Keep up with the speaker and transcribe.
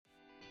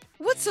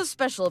What's so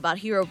special about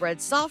Hero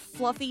Bread's soft,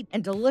 fluffy,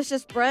 and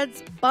delicious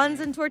breads, buns,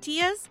 and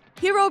tortillas?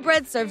 Hero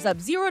Bread serves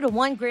up 0 to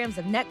 1 grams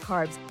of net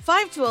carbs,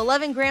 5 to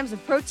 11 grams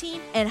of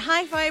protein, and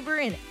high fiber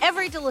in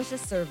every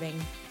delicious serving.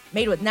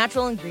 Made with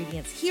natural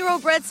ingredients, Hero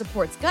Bread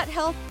supports gut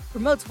health,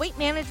 promotes weight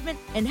management,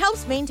 and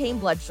helps maintain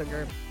blood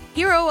sugar.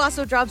 Hero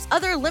also drops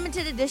other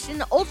limited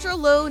edition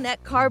ultra-low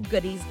net carb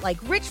goodies like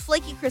rich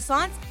flaky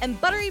croissants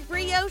and buttery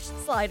brioche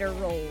slider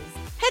rolls.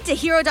 Head to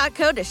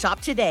hero.co to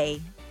shop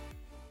today.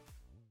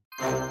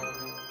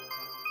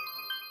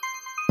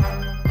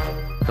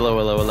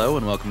 Hello,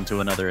 and welcome to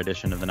another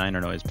edition of the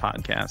Niner Noise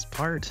podcast,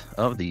 part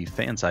of the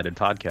Fansided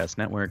Podcast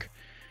Network.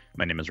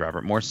 My name is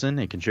Robert Morrison,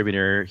 a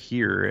contributor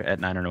here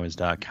at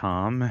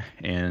NinerNoise.com,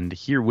 and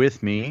here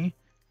with me, a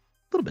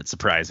little bit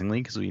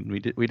surprisingly, because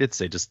we did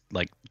say just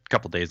like a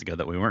couple days ago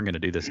that we weren't going to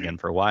do this again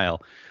for a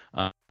while,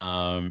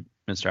 Mr.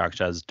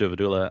 Akshaz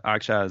Duvadula.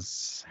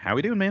 Akshaz, how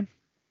we doing, man?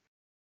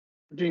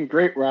 We're doing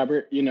great,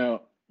 Robert. You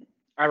know,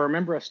 I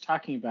remember us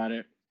talking about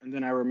it, and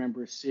then I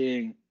remember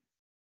seeing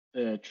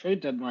the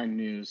trade deadline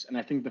news, and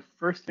I think the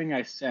first thing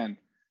I sent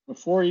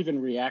before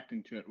even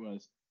reacting to it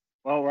was,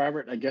 "Well,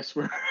 Robert, I guess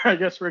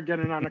we're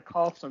getting on a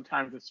call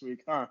sometime this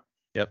week, huh?"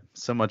 Yep.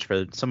 So much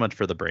for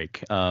the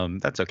break.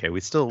 That's okay.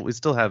 We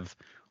still have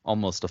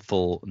almost a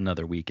full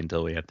another week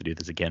until we have to do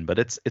this again, but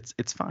it's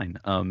fine.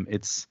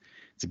 It's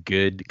a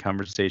good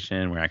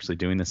conversation. We're actually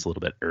doing this a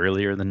little bit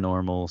earlier than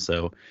normal,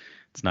 so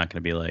it's not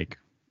going to be like,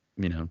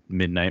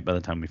 midnight by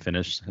the time we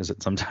finish, as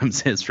it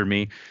sometimes is for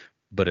me.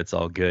 But it's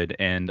all good.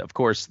 And of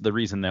course, the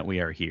reason that we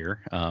are here,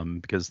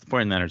 because the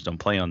 49ers don't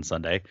play on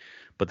Sunday,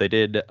 but they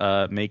did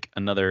make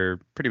another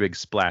pretty big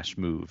splash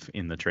move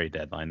in the trade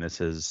deadline.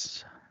 This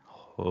is,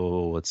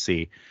 let's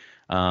see.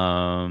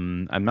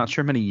 I'm not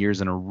sure how many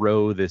years in a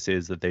row this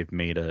is that they've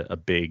made a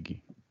big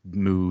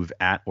move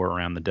at or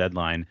around the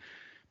deadline.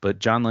 But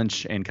John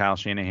Lynch and Kyle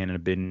Shanahan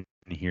have been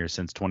here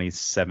since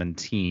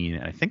 2017.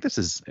 I think this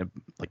is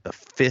like the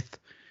fifth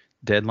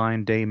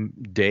deadline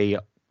day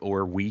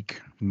or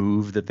week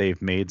move that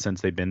they've made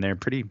since they've been there.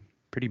 Pretty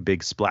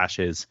big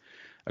splashes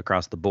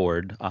across the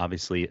board.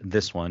 Obviously,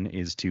 this one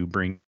is to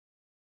bring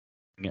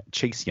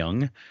Chase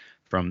Young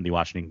from the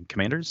Washington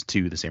Commanders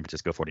to the San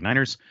Francisco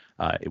 49ers.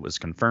 It was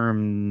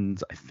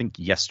confirmed, I think,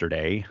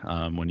 yesterday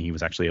when he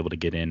was actually able to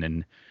get in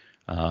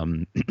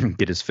and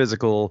get his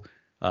physical.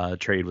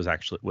 Trade was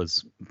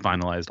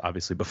finalized,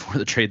 obviously, before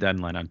the trade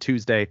deadline on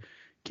Tuesday.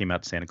 Came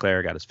out to Santa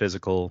Clara, got his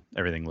physical.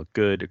 Everything looked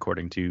good,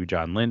 according to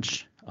John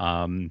Lynch.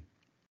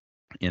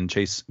 And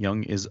Chase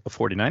Young is a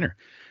 49er.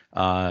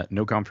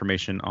 No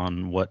confirmation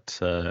on what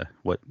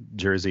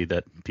jersey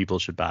that people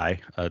should buy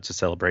to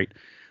celebrate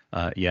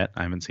yet.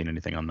 I haven't seen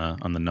anything on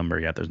the number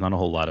yet. There's not a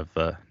whole lot of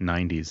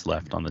 90s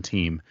left on the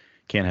team.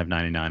 Can't have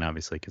 99,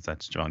 obviously, because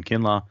that's Javon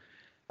Kinlaw.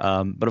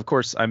 But of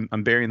course,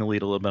 I'm burying the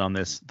lead a little bit on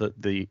this. The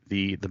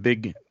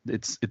big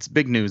it's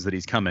big news that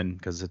he's coming,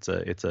 because it's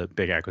a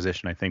big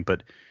acquisition, I think.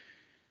 But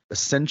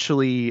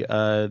essentially,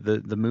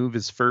 the move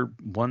is for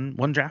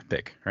one draft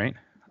pick, right?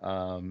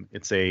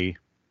 It's a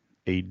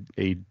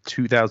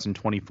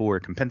 2024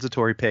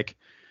 compensatory pick,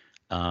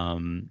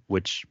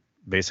 which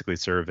basically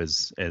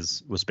serves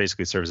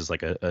as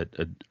like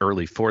a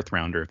early fourth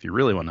rounder if you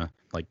really want to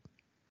like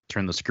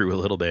turn the screw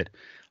a little bit.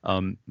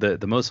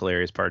 The most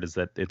hilarious part is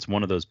that it's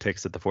one of those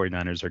picks that the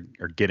 49ers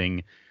are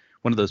getting,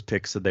 one of those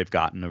picks that they've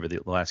gotten over the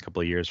last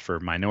couple of years for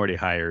minority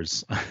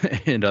hires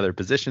and other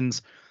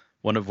positions,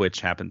 one of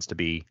which happens to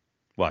be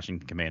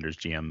Washington Commanders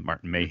GM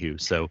Martin Mayhew.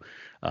 So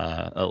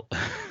a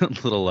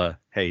little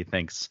hey,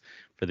 thanks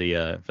for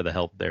the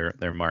help there,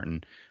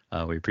 Martin.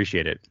 We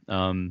appreciate it.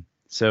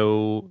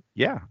 So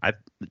yeah, I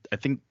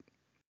think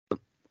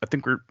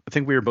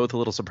we were both a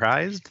little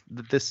surprised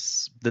that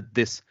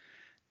this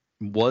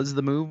was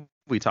the move.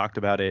 We talked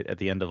about it at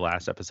the end of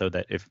last episode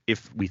that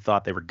if we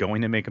thought they were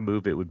going to make a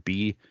move, it would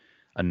be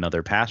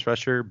another pass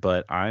rusher.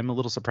 But I'm a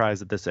little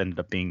surprised that this ended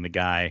up being the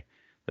guy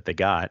that they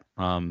got.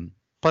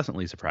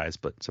 Pleasantly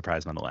surprised, but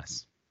surprised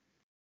nonetheless.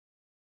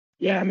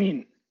 Yeah, I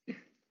mean,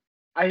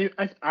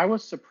 I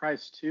was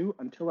surprised too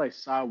until I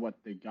saw what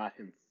they got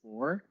him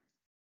for,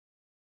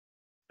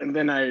 and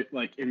then it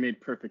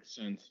made perfect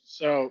sense.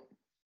 So,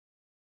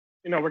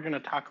 we're going to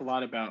talk a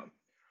lot about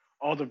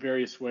all the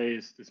various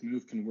ways this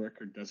move can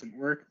work or doesn't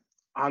work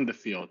on the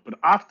field, but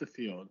off the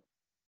field,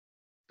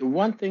 the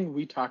one thing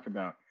we talk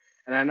about,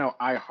 and I know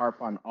I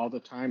harp on all the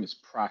time, is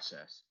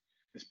process.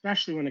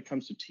 Especially when it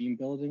comes to team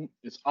building,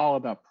 it's all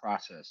about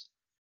process.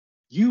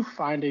 You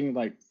finding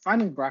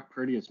Brock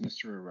Purdy as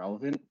Mr.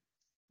 Irrelevant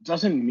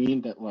doesn't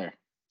mean that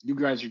you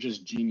guys are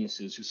just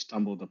geniuses who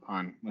stumbled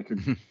upon a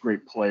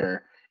great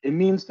player. It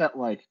means that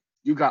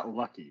you got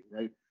lucky,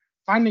 right?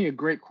 Finding a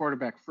great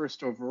quarterback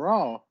first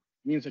overall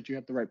means that you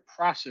have the right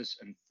process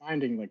and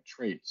finding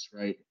traits,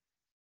 right?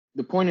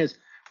 The point is,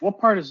 what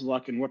part is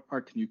luck and what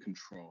part can you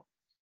control?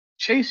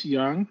 Chase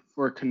Young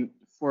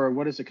for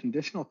what is a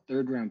conditional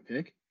third round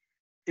pick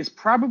is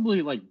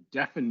probably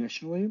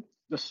definitionally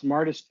the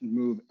smartest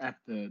move at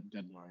the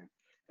deadline.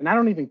 And I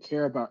don't even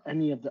care about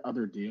any of the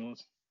other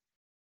deals.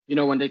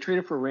 When they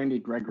traded for Randy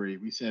Gregory,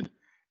 we said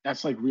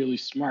that's like really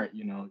smart.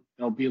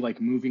 They'll be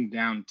like moving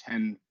down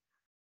 10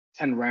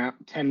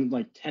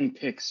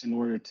 picks in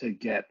order to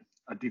get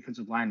a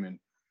defensive lineman.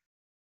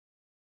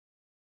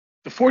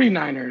 The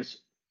 49ers,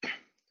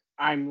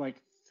 I'm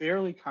like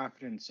fairly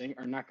confident in saying,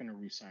 are not going to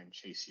re-sign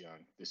Chase Young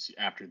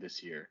after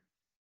this year,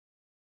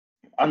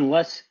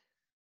 unless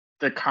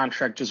the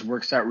contract just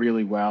works out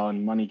really well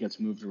and money gets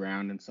moved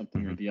around and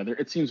something or the other.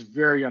 It seems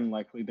very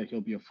unlikely that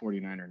he'll be a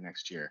 49er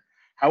next year.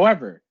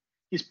 However,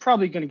 he's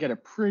probably going to get a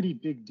pretty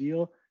big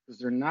deal because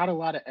there are not a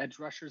lot of edge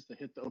rushers that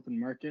hit the open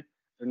market.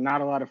 There are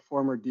not a lot of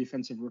former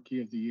defensive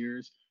rookie of the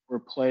years who are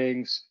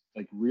playing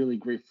like really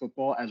great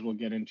football, as we'll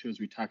get into as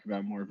we talk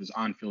about more of his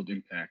on-field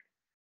impact.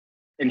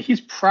 And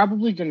he's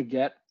probably going to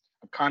get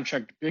a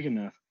contract big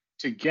enough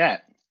to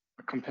get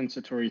a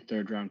compensatory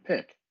third-round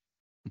pick.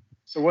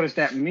 So what does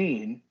that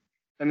mean?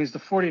 That means the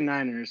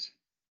 49ers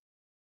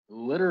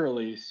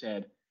literally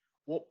said,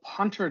 we'll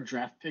punt our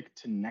draft pick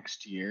to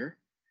next year,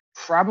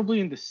 probably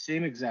in the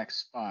same exact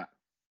spot,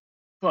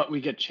 but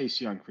we get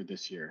Chase Young for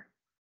this year.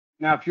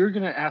 Now, if you're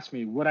going to ask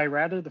me, would I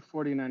rather the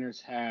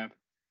 49ers have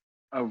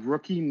a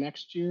rookie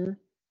next year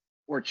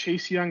or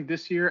Chase Young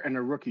this year and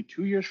a rookie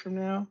 2 years from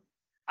now?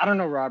 I don't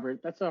know, Robert.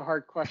 That's a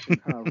hard question.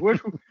 Huh?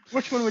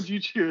 Which one would you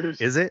choose?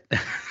 Is it?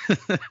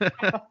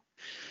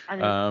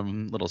 I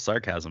mean, Little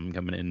sarcasm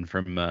coming in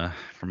from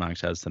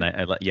Monkshaz tonight.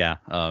 I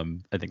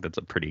think that's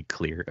a pretty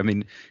clear. I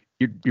mean,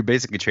 you're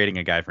basically trading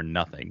a guy for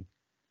nothing,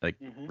 like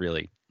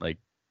really, like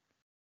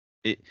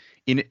it.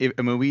 I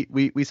mean,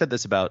 we said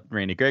this about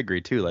Randy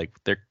Gregory too. Like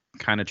they're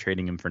kind of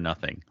trading him for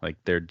nothing. Like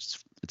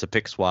it's a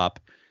pick swap,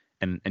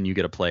 and you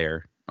get a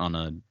player on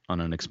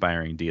an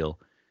expiring deal.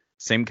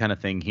 Same kind of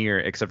thing here,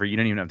 except for you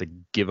don't even have to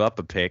give up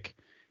a pick.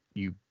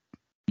 You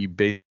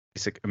gave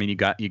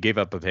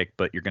up a pick,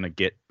 but you're going to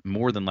get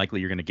more than likely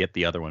you're going to get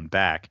the other one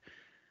back,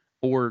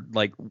 or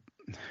like,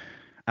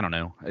 I don't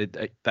know.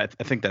 I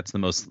think that's the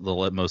most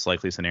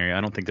likely scenario.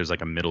 I don't think there's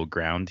like a middle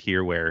ground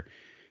here where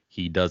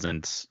he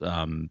doesn't,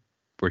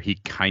 where he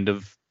kind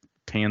of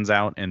pans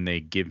out and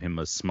they give him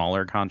a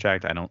smaller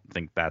contract. I don't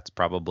think that's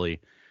probably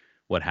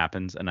what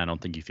happens, and I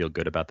don't think you feel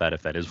good about that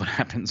if that is what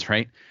happens,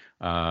 right?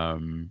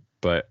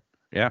 But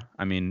yeah,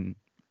 I mean,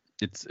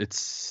 it's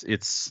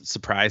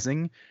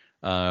surprising.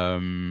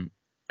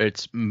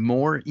 It's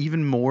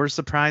even more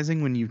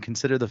surprising when you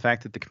consider the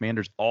fact that the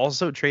Commanders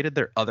also traded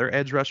their other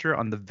edge rusher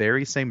on the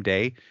very same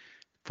day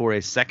for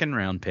a second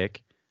round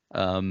pick,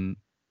 an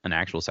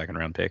actual second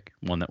round pick,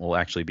 one that will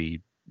actually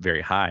be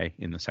very high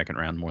in the second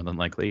round, more than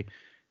likely.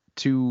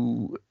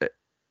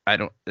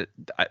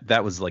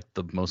 That was like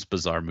the most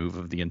bizarre move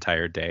of the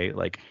entire day.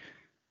 Like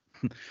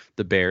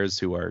the Bears,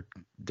 who are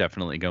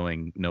definitely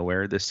going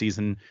nowhere this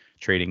season,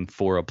 trading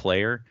for a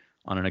player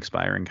on an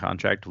expiring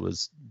contract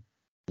was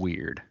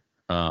weird.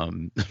 But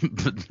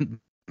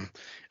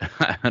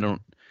I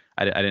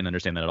didn't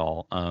understand that at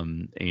all.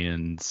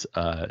 And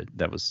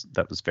that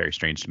was very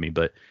strange to me.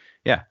 But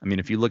yeah, I mean,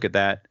 if you look at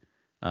that,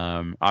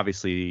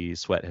 obviously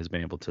Sweat has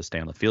been able to stay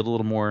on the field a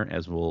little more,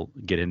 as we'll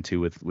get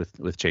into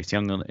with Chase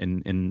Young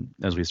in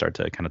as we start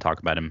to kind of talk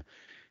about him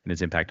and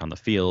his impact on the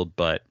field.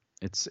 But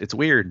it's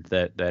weird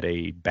that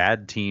a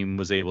bad team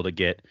was able to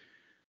get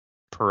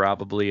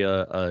probably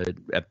a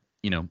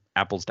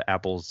apples to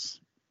apples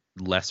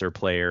lesser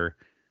player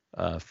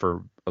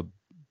for a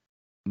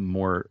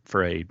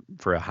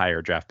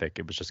higher draft pick.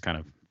 It was just kind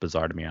of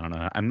bizarre to me. I don't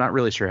know. I'm not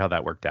really sure how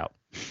that worked out.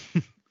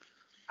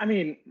 I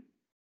mean,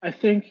 I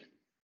think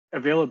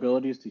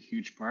availability is the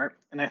huge part,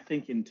 and I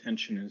think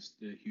intention is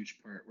the huge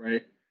part,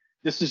 right?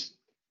 This is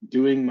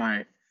doing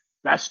my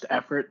best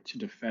effort to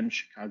defend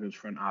Chicago's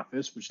front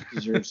office, which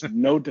deserves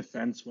no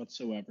defense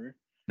whatsoever.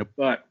 Nope.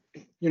 But,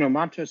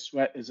 Montez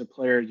Sweat is a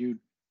player you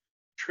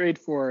trade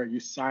for, you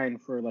sign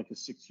for like a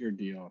 6-year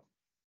deal,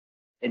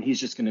 and he's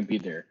just going to be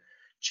there.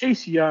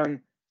 Chase Young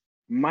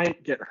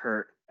might get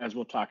hurt, as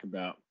we'll talk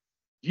about.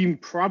 He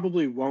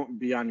probably won't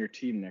be on your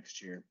team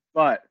next year,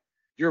 but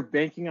you're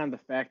banking on the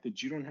fact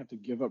that you don't have to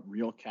give up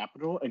real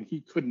capital, and he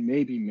could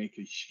maybe make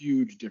a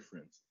huge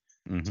difference.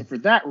 Mm-hmm. So for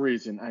that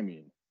reason, I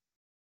mean,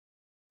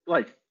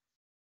 we're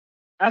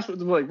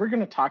going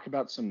to talk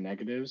about some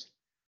negatives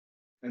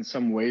and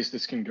some ways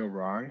this can go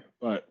wrong,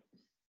 but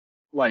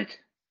I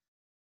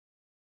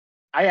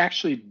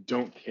actually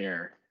don't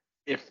care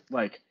if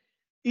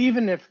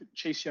even if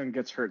Chase Young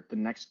gets hurt the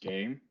next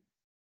game,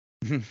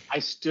 I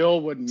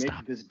still would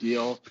make this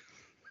deal.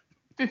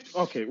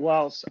 Okay,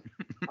 well,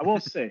 I will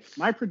say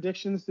my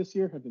predictions this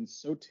year have been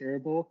so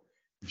terrible.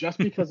 Just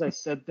because I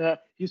said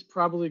that, he's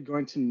probably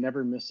going to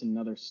never miss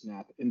another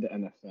snap in the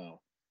NFL.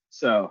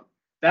 So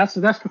that's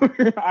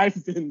where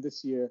I've been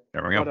this year.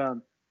 There we go. But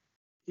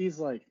he's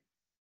like,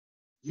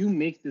 you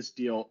make this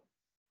deal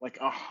like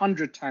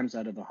 100 times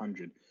out of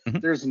 100. Mm-hmm.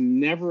 There's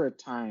never a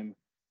time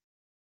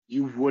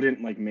you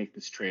wouldn't make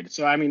this trade.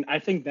 So I mean, I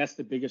think that's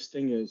the biggest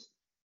thing is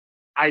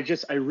I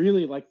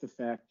really like the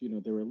fact,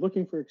 they were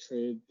looking for a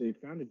trade, they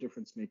found a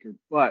difference maker,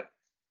 but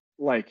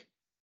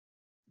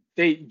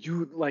they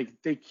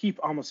keep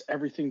almost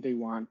everything they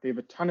want. They have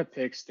a ton of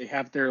picks. They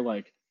have their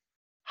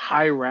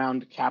high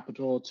round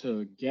capital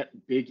to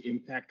get big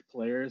impact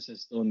players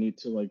as they'll need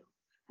to like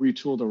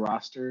retool the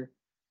roster.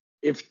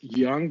 If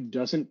Young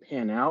doesn't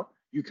pan out,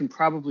 you can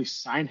probably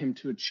sign him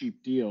to a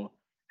cheap deal,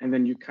 and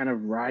then you kind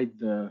of ride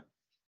the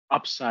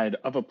upside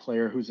of a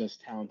player who's as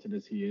talented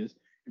as he is.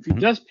 If he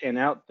Mhm. does pan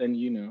out,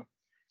 then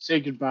say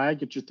goodbye,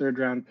 get your third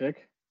round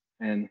pick,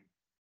 and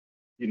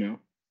you know,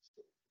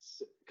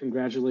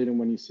 congratulate him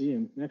when you see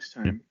him next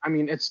Yeah. time. I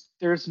mean,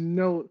 there's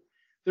no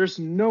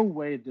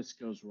way this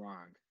goes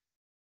wrong.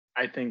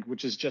 I think,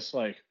 which is just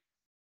like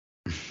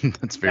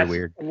That's very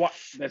weird.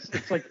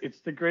 it's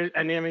the great.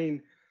 And I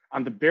mean,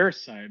 on the Bears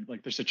side,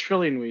 like there's a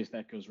trillion ways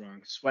that goes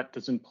wrong. Sweat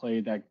doesn't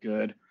play that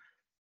good.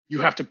 You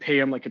have to pay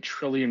him like $1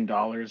 trillion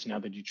now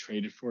that you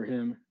traded for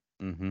him.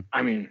 Hmm.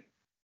 I mean,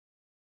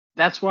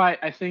 that's why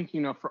I think,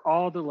 for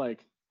all the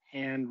like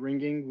hand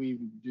wringing we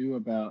do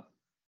about,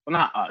 well,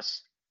 not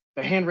us,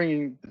 the hand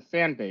wringing the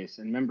fan base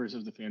and members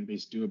of the fan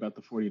base do about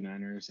the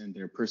 49ers and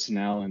their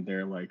personnel and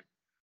their like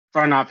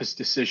front office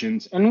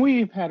decisions. And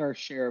we've had our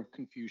share of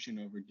confusion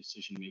over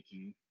decision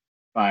making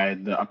by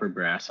the upper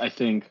brass. I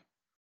think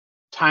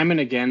time and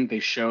again they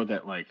show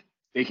that like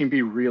they can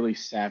be really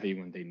savvy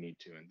when they need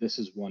to. And this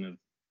is one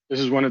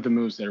of the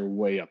moves that are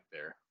way up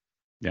there.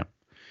 Yeah.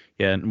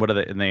 Yeah, and what are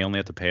they? And they only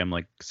have to pay him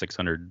like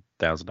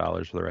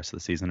 $600,000 for the rest of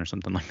the season or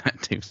something like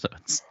that too. So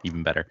it's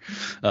even better.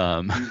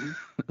 Mhm.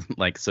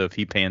 Like, so if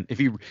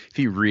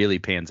he really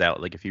pans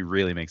out, like if he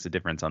really makes a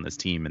difference on this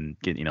team and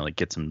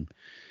gets him,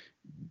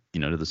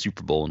 to the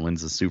Super Bowl and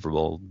wins the Super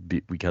Bowl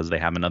because they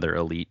have another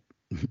elite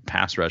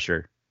pass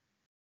rusher,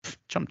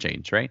 chump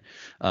change, right?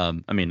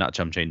 I mean, not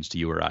chump change to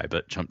you or I,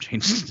 but chump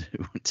change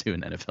to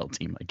an NFL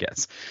team, I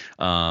guess.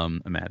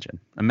 Imagine.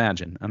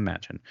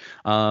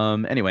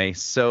 Anyway,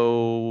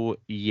 so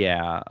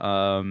yeah.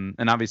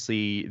 And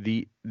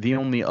obviously the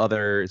only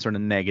other sort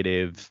of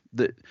negative,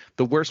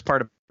 the worst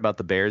part about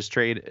the Bears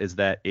trade is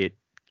that it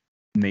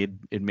made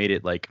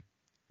it like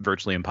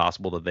virtually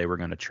impossible that they were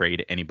going to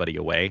trade anybody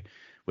away,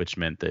 which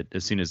meant that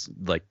as soon as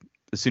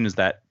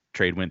that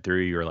trade went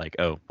through, you were like,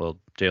 oh, well,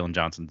 Jalen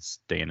Johnson's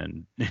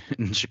staying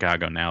in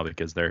Chicago now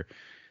because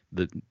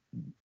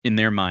in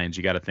their minds,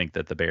 you got to think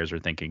that the Bears are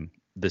thinking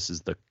this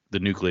is the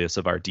nucleus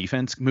of our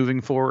defense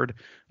moving forward,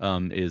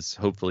 is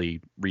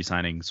hopefully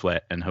re-signing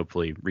Sweat and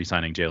hopefully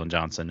re-signing Jalen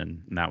Johnson,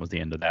 and that was the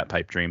end of that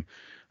pipe dream.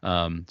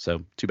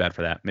 So too bad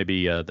for that.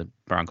 Maybe the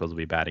Broncos will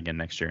be bad again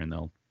next year and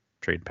they'll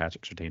trade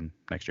Patrick Surtain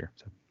next year.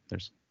 So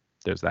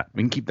there's that.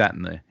 We can keep that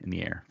in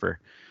the air for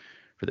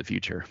the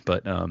future,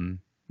 but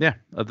yeah,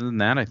 other than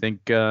that, I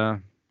think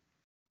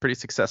pretty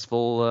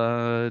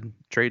successful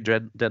trade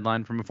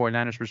deadline from a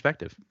 49ers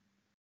perspective.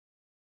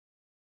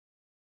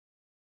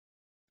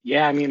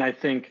 Yeah, I mean, I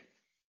think,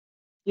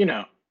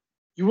 you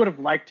would have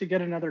liked to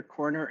get another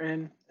corner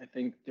in. I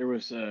think there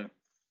was a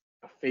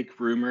fake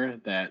rumor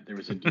that there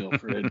was a deal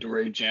for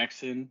Adoree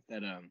Jackson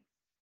that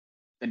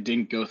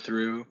didn't go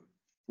through,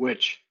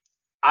 which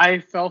I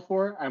fell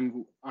for.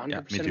 I'm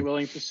 100%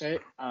 willing to say.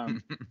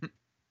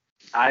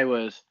 I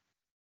was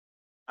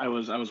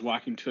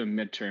walking to a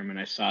midterm and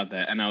I saw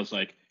that and I was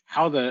like,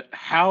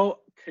 how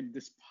could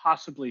this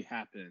possibly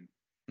happen?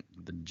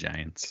 The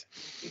Giants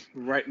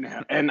right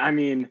now. And I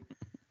mean,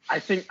 I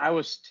think I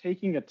was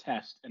taking a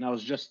test and I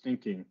was just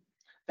thinking,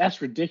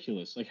 that's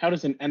ridiculous. Like, how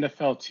does an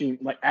NFL team,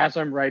 like, as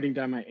I'm writing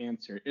down my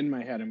answer in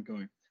my head, I'm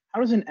going,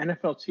 how does an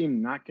NFL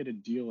team not get a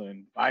deal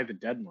in by the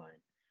deadline?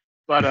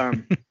 But,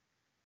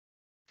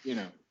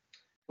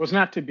 was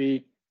not to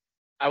be.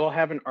 I will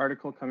have an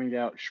article coming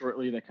out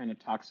shortly that kind of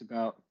talks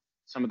about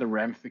some of the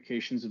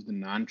ramifications of the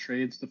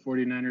non-trades the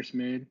 49ers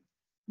made,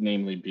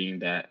 namely being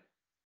that,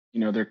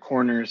 their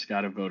corners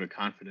got a vote of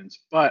confidence.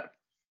 But,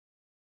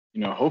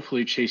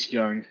 hopefully Chase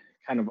Young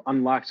kind of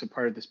unlocks a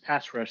part of this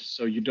pass rush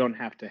so you don't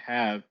have to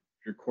have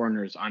your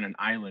corners on an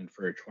island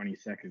for 20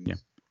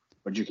 seconds,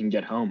 but you can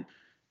get home.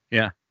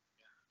 Yeah.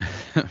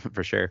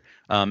 For sure.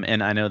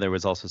 And I know there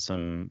was also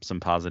some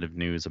positive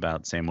news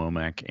about Sam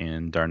Womack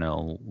and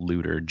Darnell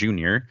Luter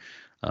Jr.,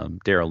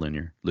 Darrell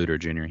Luter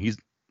Jr.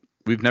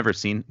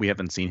 We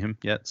haven't seen him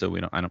yet, so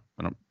I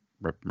don't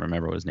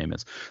remember what his name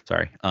is.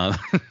 Sorry.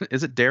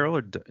 Is it Darrell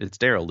or it's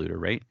Darrell Luter,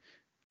 right?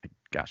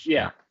 Gosh.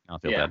 Yeah. I'll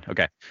feel bad.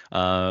 Okay.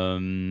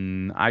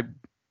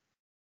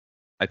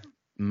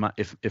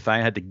 If I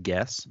had to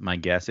guess, my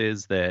guess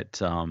is that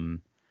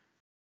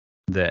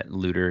that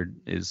Luter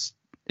is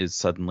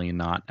suddenly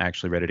not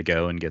actually ready to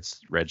go and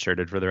gets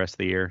redshirted for the rest of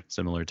the year,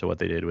 similar to what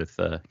they did with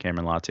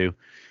Cameron Latu.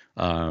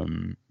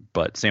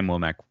 But Sam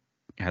Womack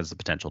has the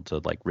potential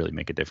to like really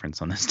make a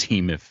difference on this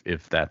team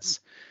if that's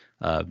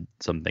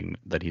something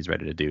that he's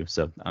ready to do.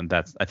 So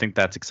I think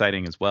that's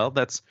exciting as well.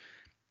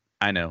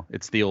 I know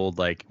it's the old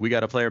like we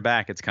got a player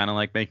back. It's kind of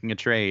like making a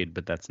trade,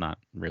 but that's not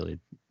really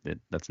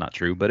that's not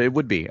true. But it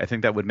would be. I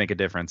think that would make a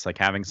difference. Like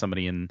having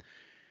somebody in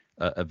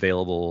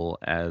available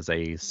as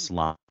a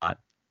slot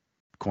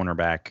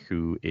cornerback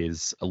who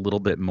is a little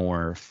bit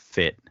more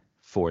fit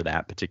for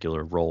that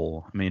particular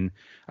role. I mean,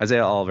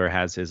 Isaiah Oliver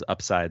has his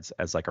upsides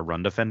as like a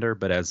run defender,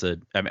 but I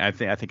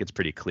think it's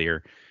pretty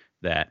clear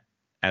that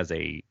as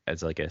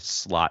like a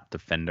slot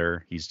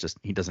defender,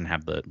 he doesn't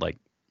have the like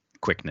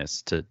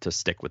quickness to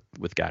stick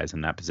with guys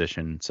in that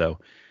position. So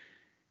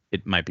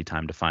it might be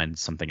time to find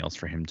something else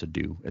for him to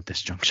do at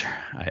this juncture.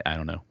 I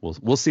don't know.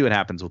 We'll see what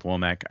happens with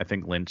Womack. I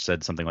think Lynch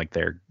said something like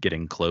they're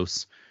getting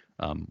close,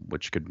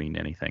 which could mean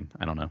anything.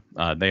 I don't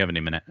know. They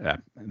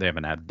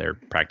haven't had their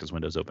practice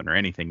windows open or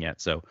anything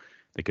yet, so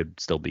they could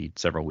still be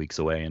several weeks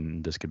away,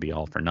 and this could be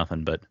all for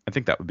nothing. But I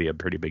think that would be a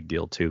pretty big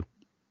deal too.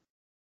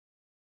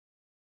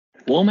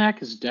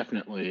 Womack is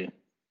definitely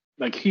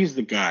like he's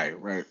the guy,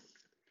 right?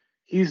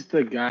 He's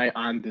the guy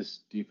on this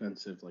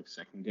defensive like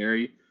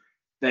secondary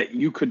that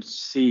you could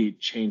see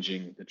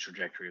changing the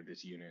trajectory of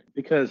this unit.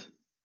 Because,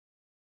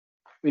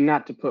 I mean,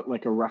 not to put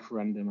like a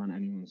referendum on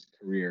anyone's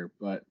career,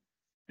 but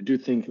I do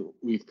think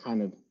we've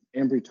kind of,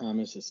 Ambry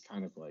Thomas has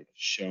kind of like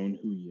shown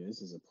who he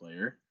is as a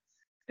player.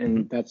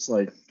 And that's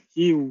like,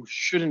 he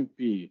shouldn't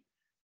be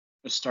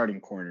a starting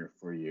corner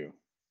for you.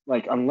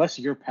 Like, unless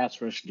your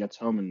pass rush gets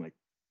home in like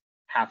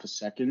half a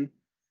second,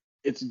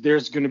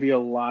 there's going to be a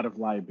lot of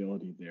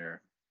liability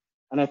there.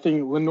 And I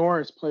think Lenoir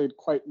has played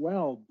quite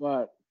well,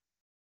 but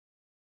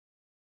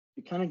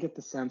you kind of get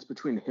the sense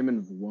between him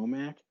and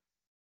Womack,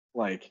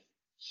 like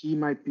he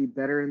might be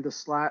better in the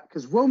slot.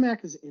 Because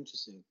Womack is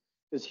interesting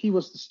because he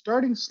was the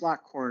starting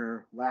slot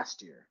corner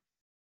last year,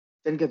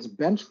 then gets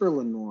benched for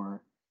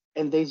Lenoir,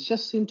 and they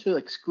just seem to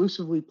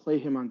exclusively play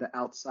him on the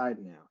outside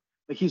now.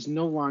 Like he's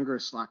no longer a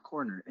slot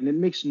corner, and it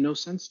makes no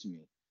sense to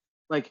me.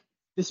 Like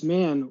this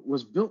man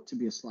was built to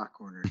be a slot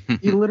corner.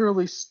 He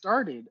literally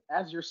started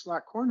as your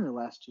slot corner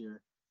last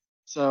year.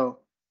 So,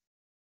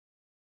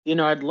 you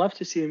know, I'd love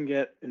to see him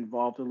get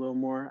involved a little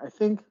more. I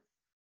think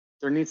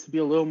there needs to be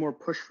a little more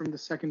push from the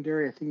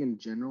secondary. I think in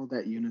general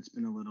that unit's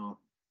been a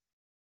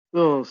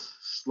little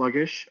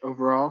sluggish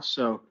overall.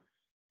 So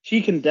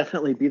he can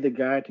definitely be the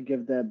guy to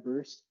give that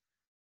burst.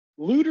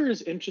 Luter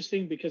is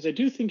interesting because I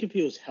do think if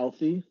he was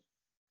healthy,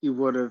 he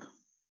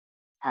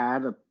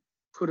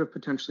could have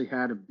potentially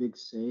had a big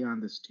say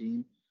on this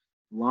team.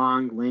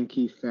 Long,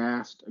 lanky,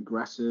 fast,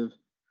 aggressive.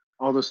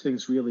 All those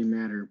things really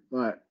matter.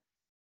 But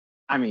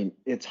I mean,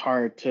 it's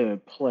hard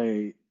to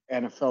play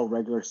NFL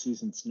regular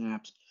season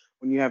snaps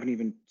when you haven't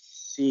even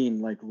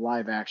seen like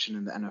live action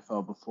in the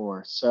NFL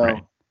before. So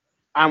right.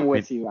 I'm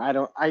with you.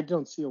 I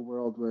don't see a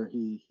world where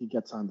he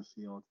gets on the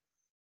field.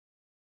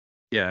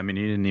 Yeah, I mean,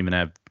 he didn't even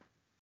have,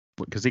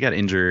 because he got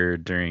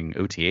injured during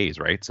OTAs,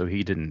 right? So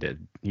he didn't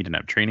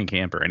have training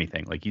camp or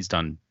anything. Like he's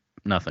done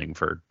nothing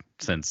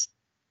since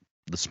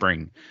the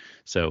spring.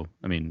 So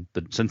I mean,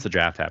 since the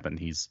draft happened,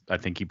 I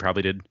think he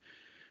probably did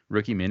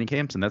rookie mini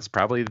camps, and that's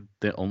probably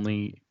the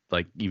only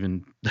like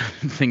even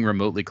thing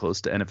remotely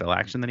close to NFL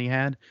action that he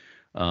had.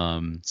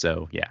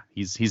 So yeah,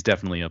 he's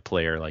definitely a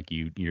player. Like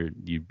you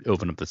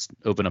open up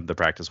the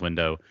practice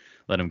window,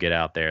 let him get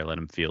out there, let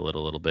him feel it a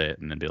little bit,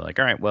 and then be like,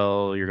 all right,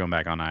 well, you're going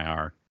back on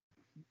IR.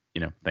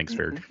 You know, thanks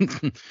for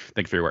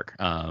your work,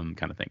 kind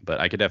of thing. But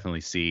I could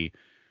definitely see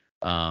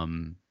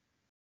Samuel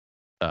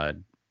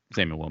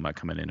Womack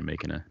coming in and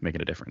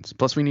making a difference.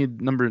 Plus, we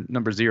need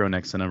number 0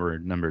 next to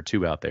number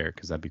 2 out there,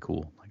 because that'd be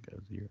cool. Like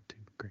a 0, 2,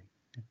 great.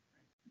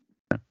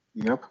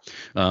 Yeah.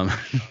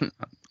 Yep.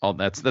 All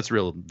that's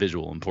real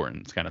visual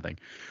importance kind of thing.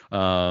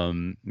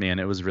 Man,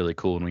 it was really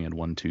cool when we had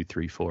 1, 2,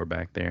 3, 4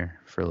 back there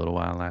for a little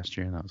while last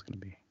year. That was going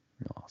to be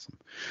real awesome.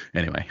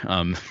 Anyway,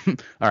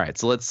 all right,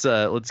 so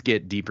let's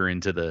get deeper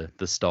into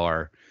the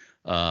star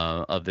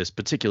of this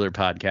particular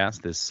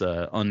podcast, this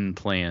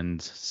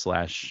unplanned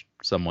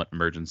 / somewhat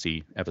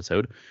emergency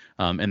episode,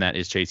 and that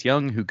is Chase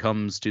Young, who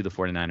comes to the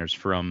 49ers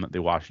from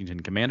the Washington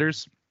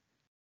Commanders.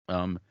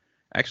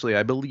 Actually,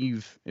 I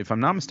believe, if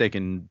I'm not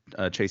mistaken,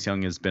 Chase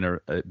Young has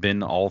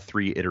been all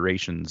 3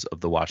 iterations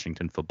of the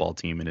Washington football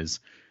team in his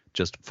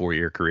just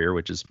 4-year career,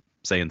 which is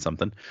saying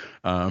something.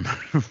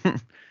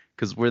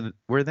 Because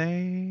were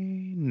they?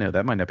 No,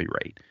 that might not be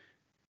right.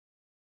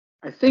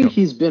 I think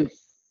he's been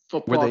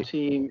football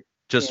team.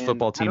 Just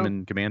football team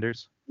and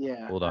Commanders?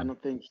 Yeah. Hold on. I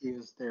don't think he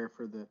was there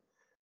for the.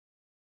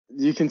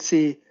 You can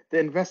see the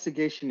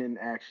investigation in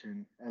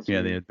action.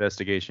 The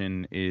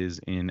investigation is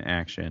in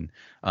action.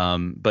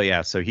 But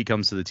yeah, so he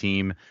comes to the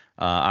team.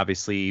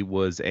 Obviously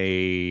was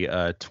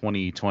a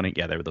 2020.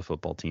 Yeah, they were the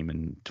football team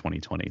in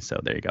 2020.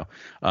 So there you go.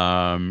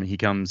 He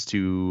comes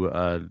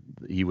to.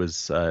 He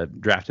was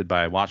drafted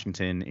by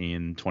Washington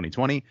in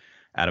 2020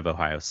 out of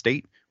Ohio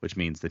State, which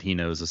means that he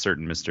knows a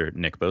certain Mr.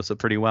 Nick Bosa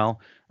pretty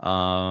well.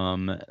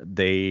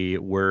 They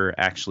were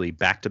actually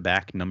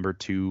back-to-back number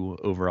 2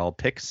 overall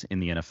picks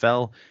in the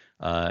NFL.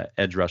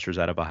 Edge rushers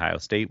out of Ohio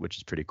State, which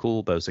is pretty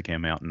cool. Bosa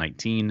came out in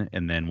 19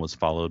 and then was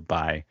followed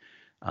by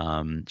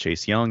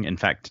Chase Young. In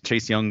fact,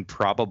 Chase Young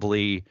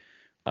probably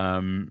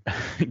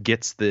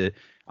gets the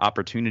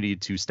opportunity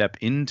to step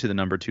into the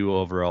number 2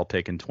 overall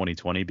pick in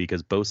 2020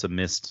 because Bosa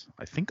missed,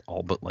 I think,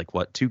 all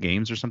but 2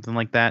 games or something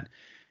like that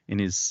in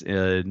his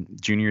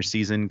junior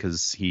season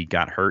because he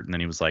got hurt, and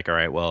then he was like, all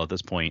right, well, at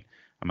this point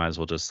I might as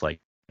well just like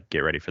get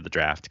ready for the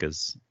draft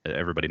because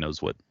everybody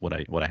knows what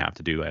I have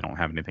to do. I don't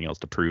have anything else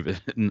to prove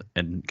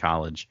in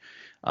college.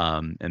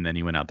 And then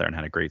he went out there and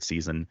had a great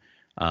season.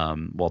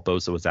 while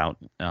Bosa was out.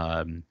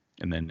 And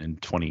then in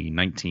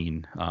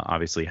 2019,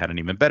 obviously had an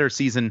even better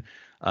season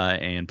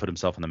and put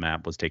himself on the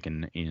map, was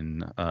taken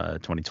in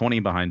 2020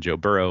 behind Joe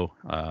Burrow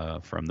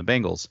from the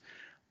Bengals.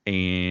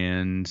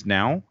 And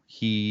now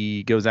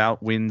he goes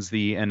out, wins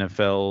the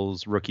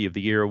NFL's Rookie of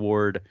the Year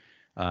award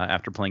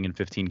after playing in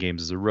 15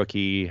 games as a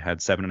rookie, had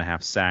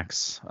 7.5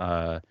 sacks,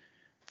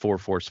 4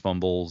 forced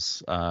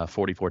fumbles,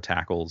 44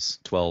 tackles,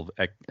 12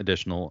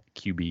 additional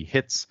QB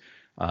hits,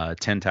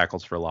 10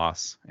 tackles for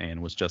loss,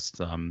 and was just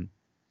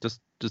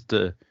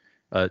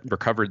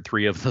recovered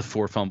 3 of the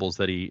 4 fumbles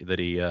that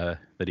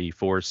he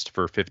forced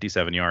for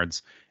 57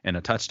 yards and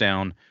a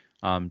touchdown.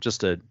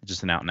 Just an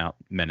out and out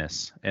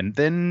menace. And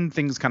then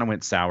things kind of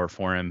went sour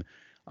for him.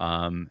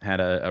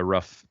 Had a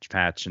rough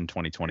patch in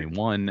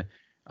 2021.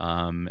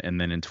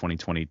 And then in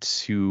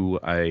 2022,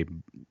 the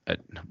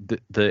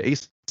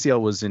ACL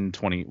was in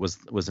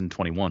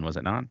 21, was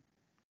it not?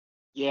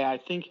 Yeah, I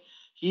think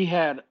he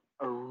had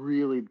a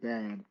really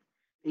bad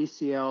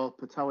ACL,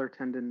 patellar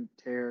tendon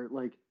tear.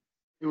 Like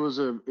it was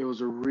a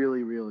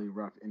really, really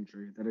rough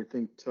injury that I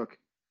think took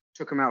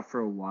him out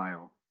for a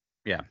while.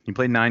 Yeah, he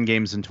played 9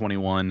 games in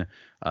 21,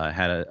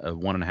 had a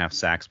 1.5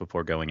 sacks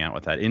before going out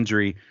with that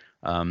injury.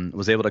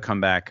 Was able to come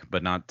back,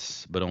 but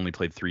only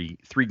played three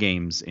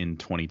games in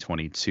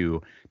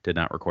 2022. Did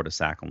not record a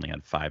sack, only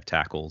had 5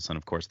 tackles, and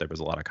of course there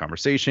was a lot of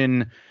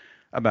conversation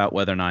about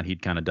whether or not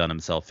he'd kind of done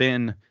himself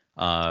in.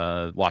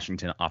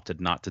 Washington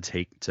opted not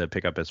to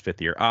pick up his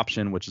 5th-year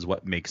option, which is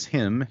what makes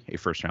him a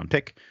first-round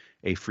pick,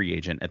 a free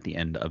agent at the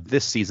end of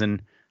this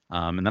season.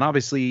 And then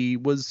obviously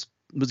was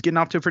getting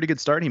off to a pretty good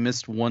start. He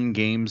missed 1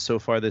 game so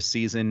far this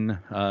season,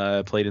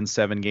 played in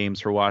 7 games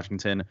for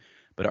Washington,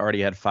 but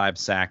already had 5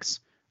 sacks,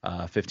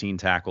 15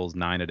 tackles,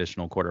 9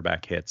 additional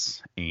quarterback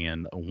hits,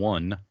 and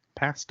 1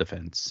 pass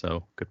defense.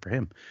 So good for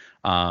him.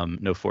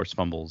 No forced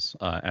fumbles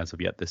as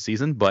of yet this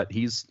season, but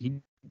he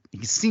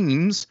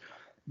seems,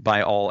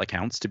 by all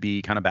accounts, to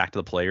be kind of back to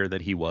the player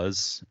that he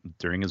was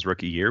during his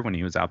rookie year when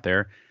he was out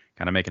there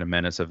kind of making a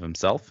menace of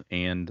himself.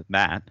 And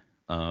that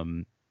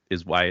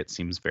is why it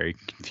seems very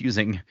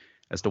confusing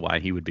as to why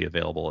he would be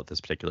available at this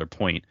particular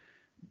point,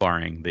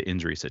 barring the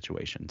injury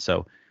situation.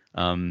 So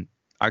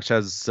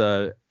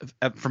Akshaz,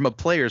 from a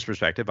player's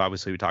perspective,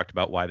 obviously we talked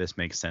about why this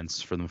makes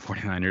sense for the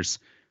 49ers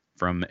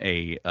from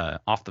a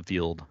off the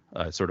field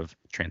sort of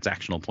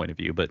transactional point of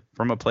view. But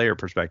from a player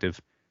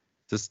perspective,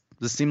 does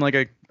this seem like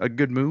a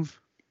good move?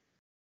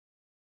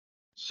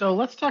 So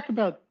let's talk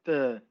about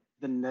the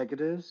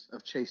negatives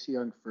of Chase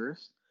Young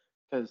first,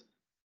 because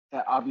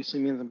that obviously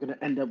means I'm going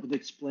to end up with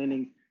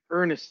explaining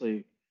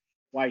earnestly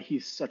why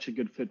he's such a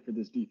good fit for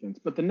this defense.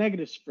 But the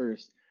negatives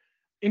first.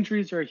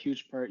 Injuries are a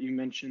huge part. You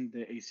mentioned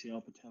the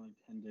ACL patellar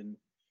tendon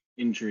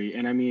injury.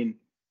 And I mean,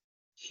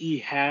 he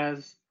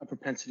has a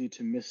propensity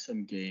to miss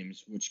some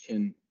games, which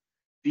can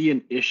be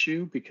an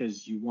issue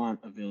because you want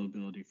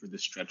availability for the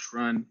stretch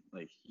run.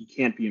 Like he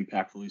can't be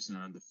impactful. He's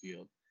not on the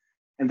field.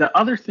 And the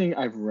other thing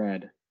I've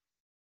read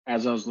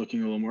as I was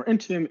looking a little more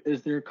into him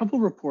is there are a couple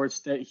of reports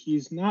that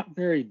he's not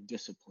very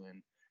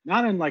disciplined,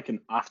 not in like an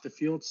off the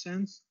field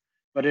sense,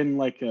 but in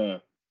like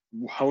a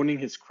honing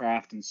his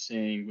craft and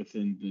staying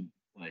within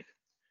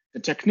the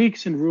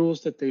techniques and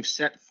rules that they've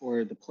set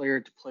for the player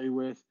to play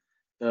with,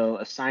 the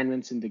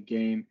assignments in the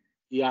game.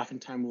 He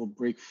oftentimes will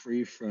break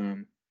free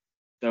from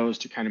those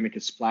to kind of make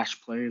a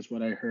splash play, is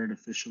what I heard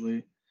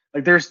officially.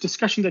 Like there's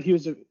discussion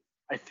that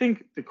I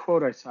think the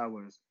quote I saw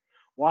was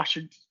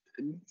Washington,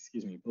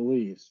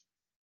 believes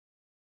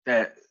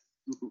that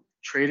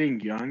trading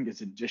Young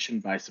is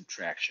addition by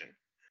subtraction,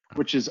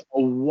 which is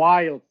a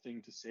wild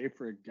thing to say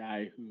for a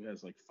guy who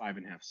has like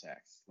 5.5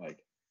 sacks.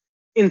 Like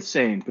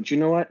insane. But you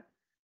know what?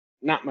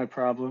 Not my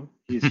problem.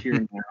 He's here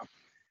now.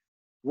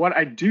 What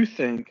I do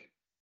think,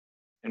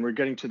 and we're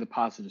getting to the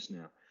positives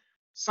now,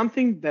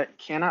 something that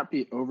cannot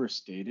be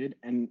overstated,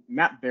 and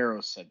Matt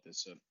Barrow said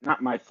this, so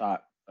not my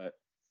thought, but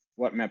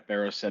what Matt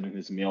Barrow said in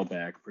his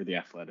mailbag for The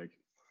Athletic,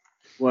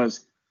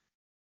 was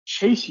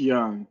Chase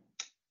Young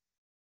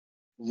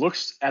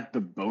looks at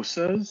the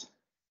Bosas,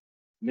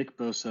 Nick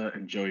Bosa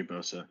and Joey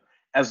Bosa,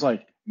 as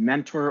like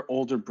mentor,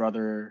 older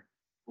brother,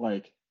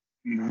 like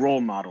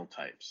role model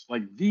types.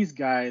 Like these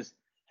guys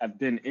have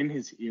been in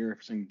his ear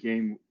since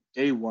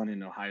day 1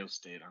 in Ohio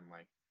State. I'm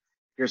like,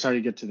 here's how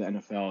you get to the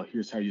NFL.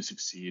 Here's how you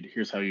succeed.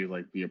 Here's how you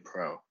like be a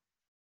pro.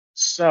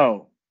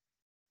 So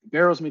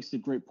Barrows makes a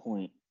great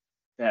point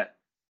that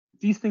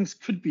these things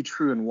could be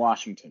true in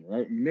Washington,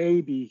 right?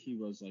 Maybe he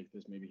was like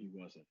this, maybe he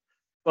wasn't.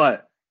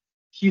 But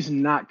he's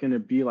not going to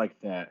be like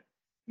that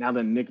now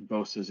that Nick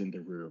Bosa is in the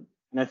room.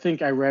 And I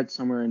think I read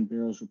somewhere in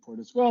Barrows' report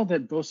as well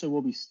that Bosa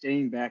will be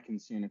staying back in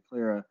Santa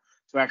Clara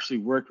to actually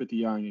work with the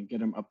young and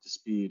get him up to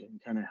speed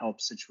and kind of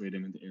help situate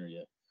him in the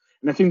area.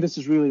 And I think this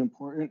is really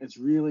important. It's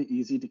really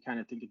easy to kind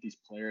of think of these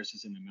players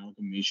as an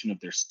amalgamation of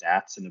their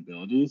stats and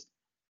abilities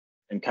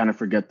and kind of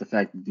forget the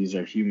fact that these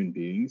are human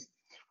beings,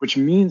 which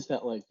means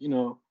that, like, you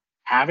know,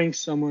 having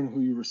someone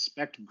who you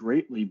respect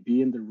greatly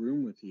be in the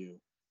room with you,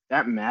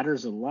 that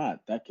matters a lot.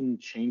 That can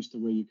change the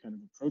way you kind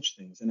of approach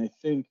things. And I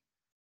think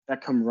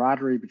that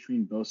camaraderie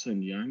between Bosa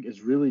and Young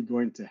is really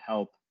going to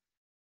help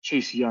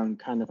Chase Young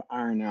kind of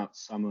iron out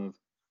some of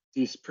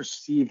these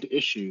perceived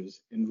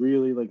issues and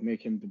really like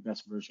make him the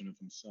best version of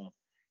himself.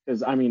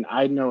 Because I mean,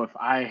 I know if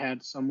I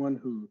had someone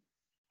who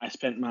I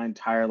spent my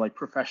entire like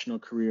professional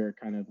career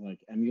kind of like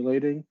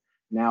emulating,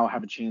 now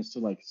have a chance to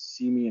like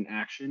see me in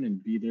action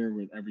and be there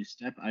with every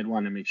step, I'd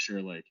want to make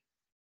sure like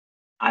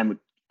I'm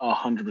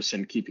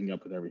 100% keeping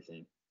up with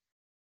everything.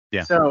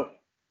 Yeah. So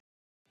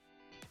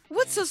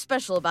What's so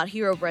special about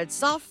Hero Bread's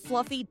soft,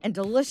 fluffy, and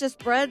delicious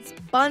breads,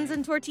 buns,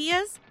 and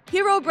tortillas?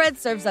 Hero Bread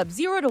serves up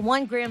 0 to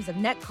 1 grams of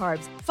net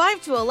carbs,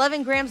 5 to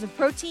 11 grams of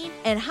protein,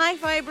 and high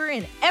fiber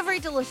in every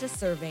delicious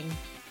serving.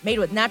 Made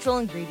with natural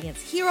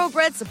ingredients, Hero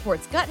Bread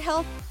supports gut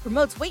health,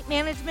 promotes weight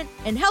management,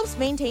 and helps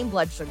maintain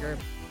blood sugar.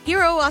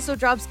 Hero also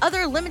drops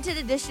other limited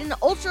edition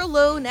ultra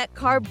low net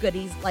carb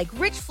goodies like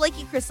rich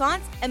flaky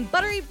croissants and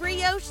buttery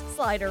brioche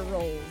slider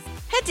rolls.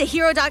 Head to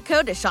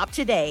hero.co to shop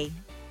today.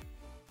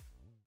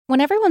 When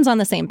everyone's on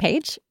the same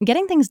page,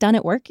 getting things done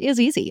at work is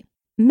easy.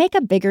 Make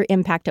a bigger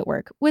impact at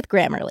work with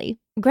Grammarly.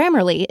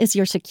 Grammarly is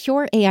your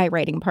secure AI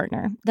writing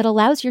partner that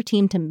allows your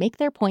team to make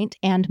their point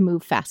and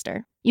move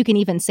faster. You can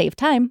even save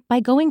time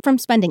by going from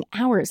spending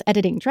hours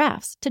editing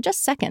drafts to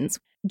just seconds.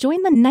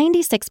 Join the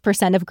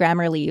 96% of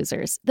Grammarly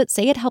users that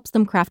say it helps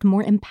them craft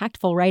more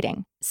impactful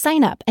writing.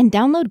 Sign up and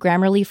download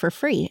Grammarly for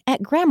free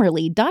at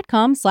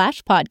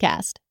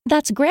grammarly.com/podcast.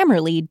 That's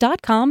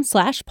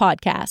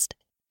grammarly.com/podcast.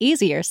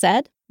 Easier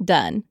said,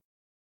 done.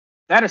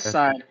 that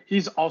aside,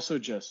 he's also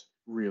just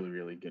really,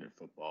 really good at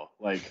football.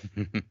 Like,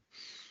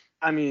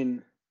 I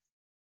mean,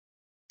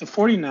 the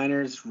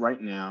 49ers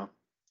right now,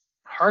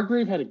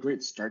 Hargrave had a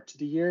great start to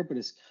the year, but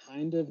is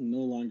kind of no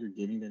longer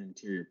giving that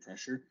interior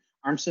pressure.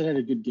 Armstead had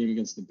a good game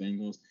against the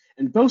Bengals,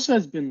 and Bosa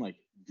has been like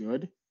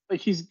good.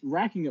 Like he's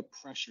racking up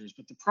pressures,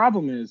 but the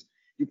problem is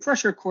you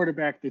pressure a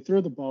quarterback, they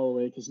throw the ball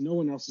away because no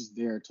one else is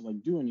there to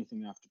like do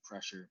anything after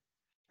pressure.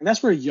 And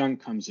that's where Young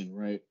comes in,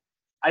 right?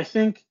 I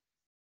think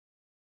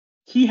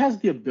he has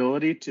the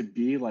ability to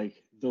be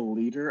like the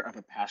leader of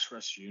a pass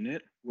rush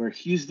unit where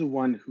he's the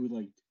one who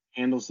like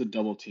handles the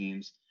double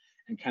teams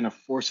and kind of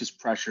forces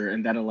pressure,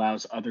 and that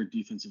allows other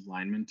defensive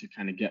linemen to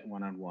kind of get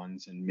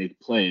one-on-ones and make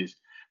plays.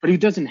 But he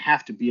doesn't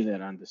have to be that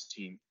on this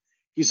team.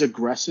 He's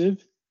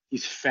aggressive,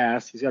 he's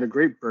fast, he's got a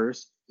great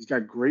burst, he's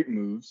got great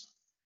moves,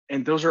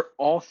 and those are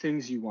all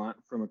things you want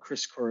from a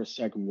Chris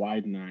Korosek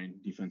wide 9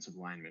 defensive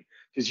lineman,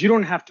 because you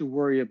don't have to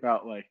worry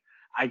about like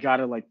I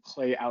gotta like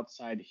play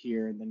outside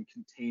here and then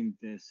contain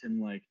this and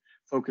like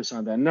focus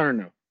on that.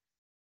 No.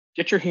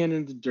 Get your hand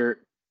in the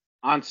dirt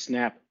on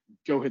snap,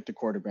 go hit the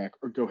quarterback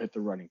or go hit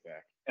the running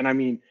back. And I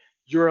mean,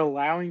 you're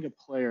allowing a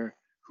player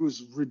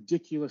who's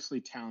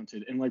ridiculously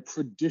talented and like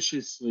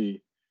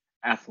prodigiously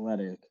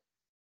athletic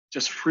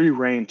just free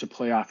reign to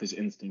play off his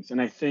instincts.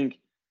 And I think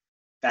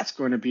that's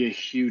going to be a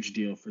huge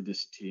deal for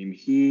this team.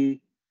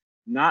 He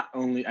not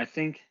only, I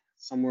think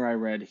somewhere I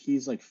read,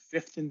 he's like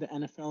 5th in the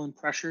NFL in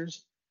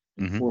pressures.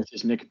 Mhm. 4th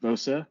is Nick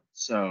Bosa.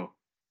 So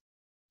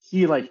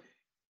he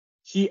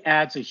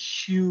adds a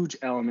huge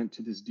element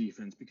to this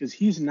defense because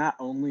he's not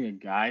only a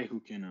guy who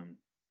can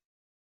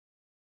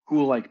who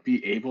will like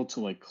be able to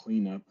like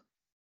clean up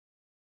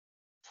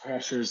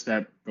pressures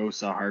that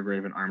Bosa,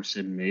 Hargrave, and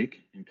Armstead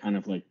make and kind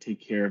of like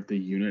take care of the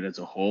unit as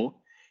a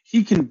whole.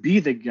 He can be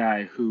the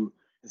guy who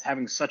is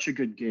having such a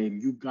good game.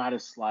 You got to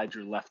slide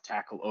your left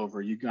tackle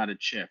over. You got to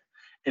chip.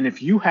 And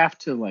if you have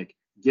to like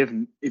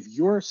if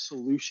your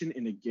solution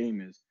in a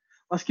game is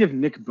let's give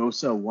Nick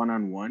Bosa a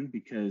one-on-one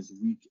because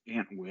we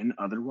can't win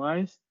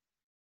otherwise.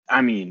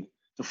 I mean,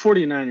 the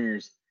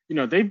 49ers,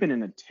 they've been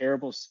in a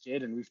terrible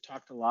skid, and we've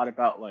talked a lot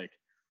about like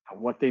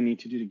what they need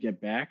to do to get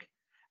back.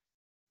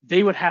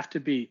 They would have to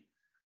be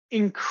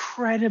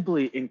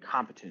incredibly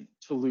incompetent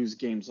to lose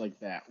games like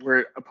that,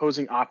 where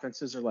opposing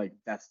offenses are like,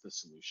 that's the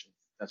solution.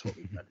 That's what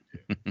we've got to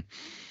do.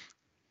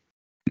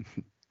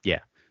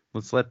 Yeah.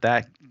 Let's let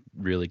that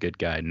really good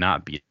guy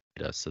not beat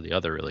us, so the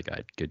other really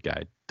good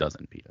guy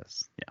doesn't beat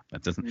us. Yeah,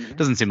 that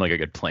doesn't seem like a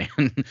good plan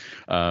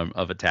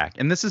of attack.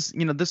 And this is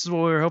what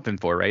we were hoping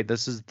for, right?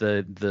 This is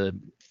the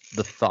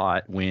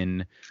thought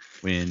when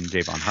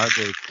Javon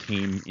Hargrave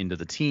came into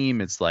the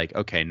team. It's like,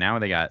 okay, now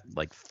they got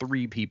like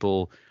 3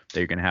 people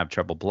they're going to have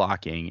trouble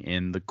blocking,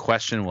 and the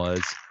question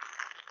was,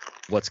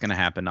 what's going to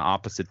happen to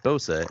opposite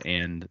Bosa?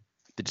 And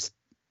it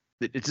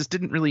just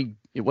didn't really,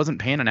 it wasn't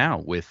panning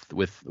out with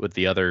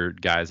the other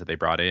guys that they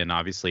brought in.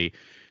 Obviously,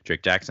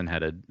 Drake Jackson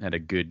had a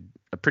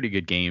pretty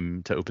good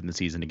game to open the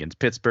season against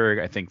Pittsburgh.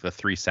 I think the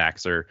 3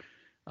 sacks are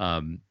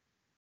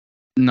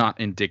not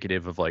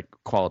indicative of like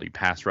quality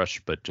pass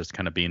rush, but just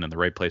kind of being in the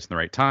right place in the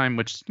right time,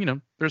 which,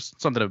 there's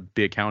something to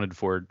be accounted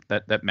for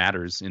that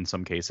matters in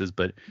some cases,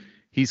 but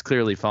he's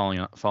clearly falling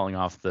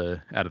off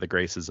out of the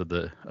graces of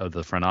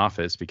the front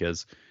office,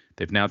 because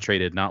they've now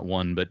traded not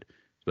 1, but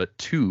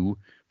 2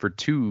 for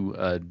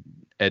 2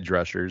 edge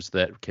rushers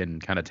that can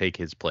kind of take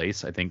his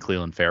place. I think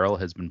Clelin Ferrell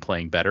has been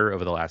playing better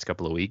over the last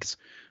couple of weeks.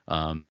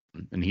 And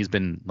he's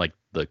been like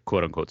the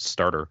quote unquote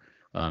starter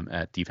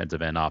at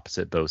defensive end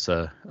opposite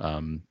Bosa.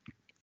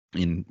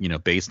 in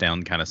base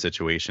down kind of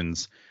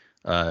situations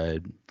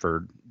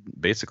for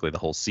basically the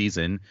whole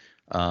season.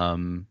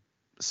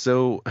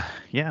 So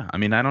yeah, I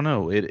mean, I don't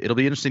know. It'll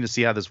be interesting to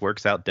see how this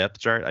works out depth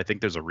chart. I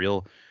think there's a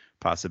real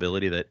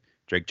possibility that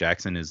Drake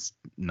Jackson is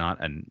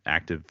not an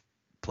active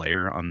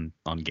player on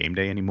game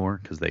day anymore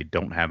because they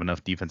don't have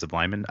enough defensive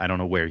linemen. I don't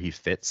know where he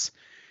fits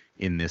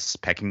in this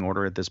pecking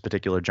order at this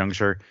particular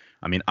juncture.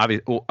 I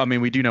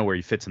mean, we do know where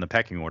he fits in the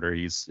pecking order.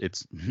 It's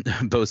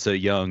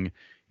Bosa, Young,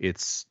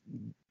 it's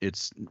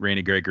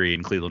Randy Gregory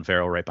and Cleveland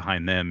Farrell right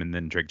behind them, and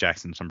then Drake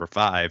Jackson's number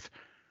 5.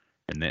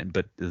 And then,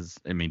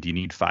 do you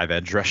need 5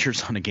 edge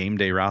rushers on a game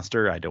day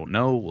roster? I don't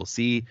know. We'll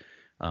see.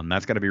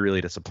 That's got to be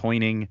really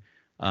disappointing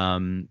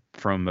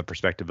from a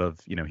perspective of,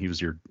 he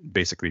was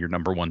basically your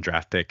number 1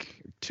 draft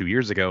pick 2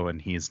 years ago,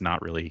 and he's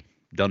not really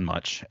done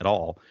much at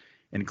all.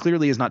 And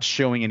clearly is not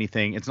showing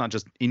anything. It's not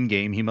just in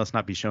game. He must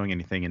not be showing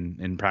anything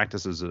in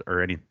practices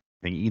or anything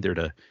either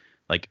to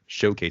like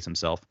showcase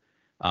himself.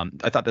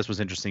 I thought this was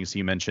interesting. So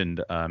you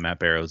mentioned Matt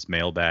Barrow's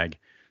mailbag.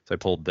 So I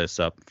pulled this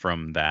up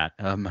from that.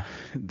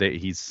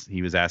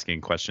 He was asking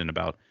a question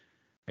about,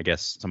 I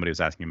guess somebody was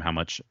asking him how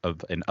much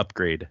of an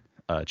upgrade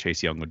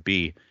Chase Young would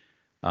be.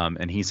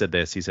 And he said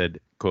this. He said,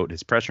 quote,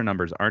 his pressure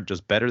numbers aren't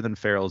just better than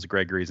Farrell's,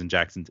 Gregory's, and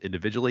Jackson's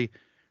individually.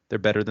 They're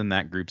better than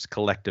that group's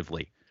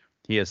collectively.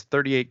 He has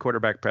 38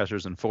 quarterback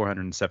pressures and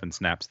 407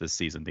 snaps this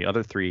season. The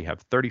other 3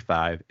 have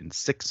 35 and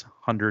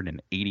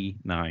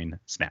 689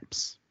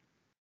 snaps.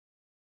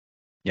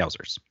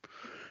 Yowzers.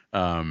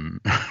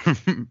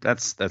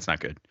 That's not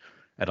good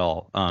at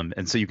all.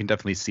 And so you can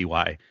definitely see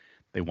why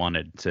they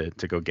wanted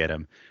to go get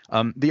him.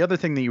 The other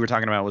thing that you were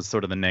talking about was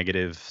sort of the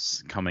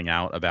negatives coming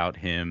out about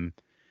him.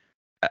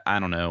 I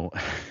don't know.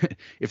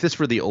 If this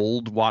were the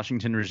old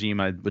Washington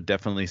regime, I would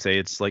definitely say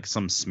it's like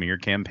some smear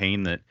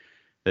campaign that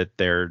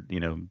they're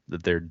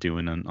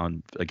doing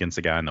on against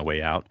the guy on the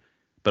way out.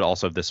 But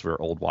also if this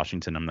were old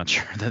Washington, I'm not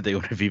sure that they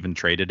would have even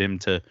traded him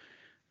to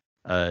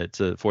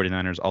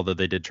 49ers, although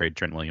they did trade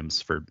Trent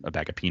Williams for a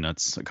bag of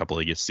peanuts a couple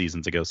of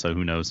seasons ago. So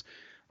who knows?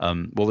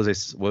 What did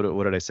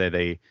I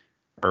say?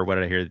 What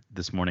did I hear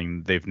this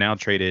morning? They've now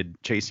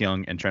traded Chase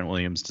Young and Trent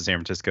Williams to San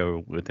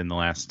Francisco within the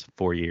last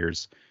 4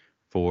 years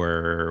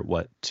for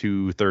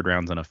 2 third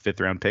rounds and a 5th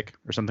round pick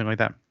or something like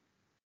that.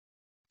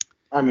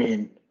 I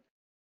mean,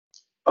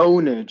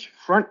 ownage,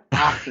 front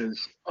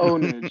office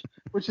ownage,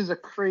 which is a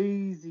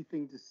crazy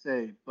thing to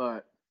say,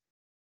 but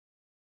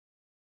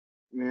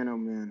man, oh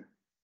man.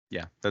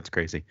 Yeah, that's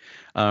crazy.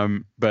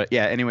 But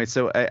yeah, anyway,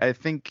 so I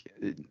think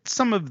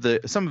some of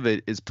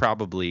it is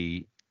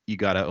probably you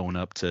got to own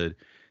up to.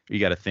 You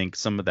got to think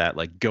some of that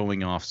like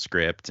going off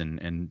script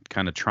and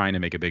kind of trying to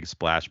make a big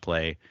splash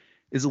play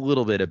is a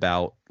little bit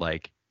about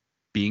like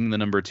being the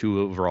number 2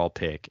 overall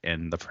pick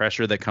and the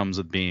pressure that comes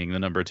with being the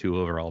number 2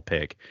 overall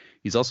pick.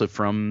 He's also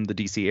from the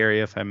DC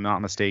area, if I'm not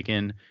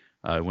mistaken.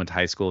 Went to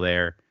high school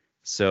there,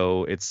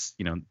 so it's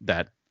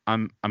that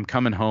I'm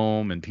coming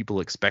home and people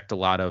expect a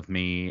lot of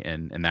me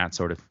and that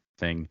sort of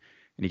thing.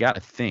 And you got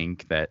to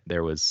think that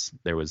there was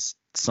a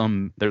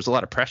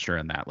lot of pressure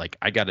in that. Like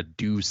I got to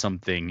do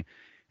something,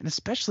 and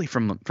especially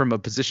from a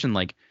position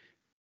like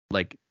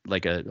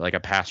a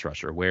pass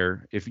rusher,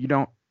 where if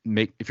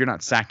you're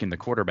not sacking the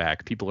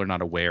quarterback, people are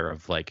not aware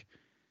of like,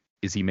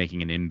 is he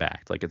making an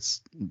impact? Like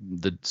it's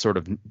the sort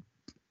of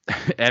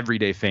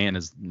everyday fan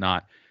is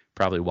not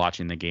probably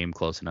watching the game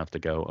close enough to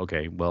go,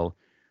 okay, well,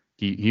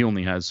 he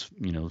only has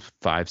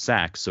 5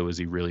 sacks, so is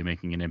he really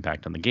making an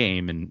impact on the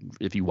game? And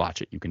if you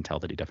watch it, you can tell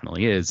that he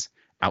definitely is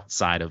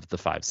outside of the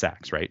 5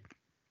 sacks, right?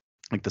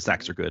 Like the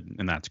sacks are good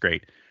and that's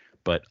great,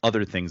 but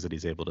other things that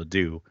he's able to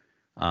do.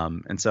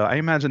 And so I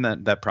imagine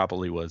that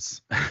probably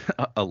was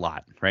a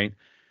lot, right?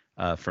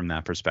 From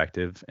that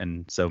perspective.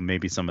 And so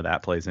maybe some of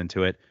that plays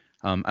into it.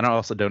 And I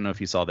also don't know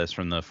if you saw this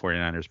from the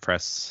 49ers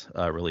press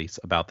release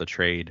about the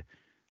trade.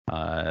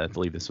 I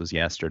believe this was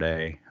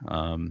yesterday.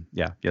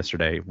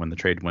 Yesterday when the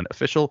trade went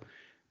official.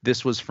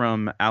 This was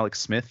from Alex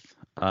Smith,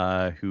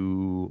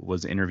 who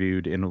was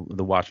interviewed in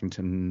the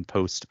Washington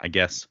Post, I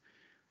guess,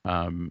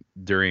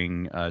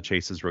 during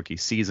Chase's rookie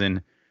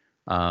season.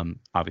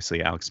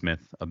 Obviously, Alex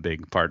Smith, a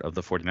big part of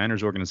the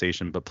 49ers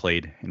organization, but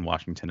played in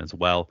Washington as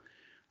well.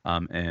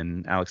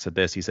 And Alex said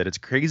this. He said, it's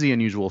crazy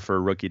unusual for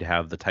a rookie to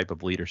have the type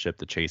of leadership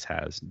that Chase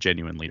has,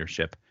 genuine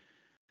leadership.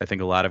 I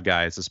think a lot of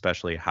guys,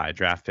 especially high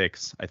draft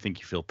picks, I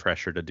think you feel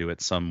pressure to do it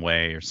some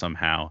way or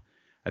somehow.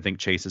 I think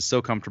Chase is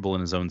so comfortable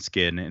in his own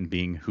skin and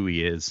being who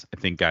he is. I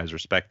think guys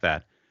respect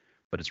that.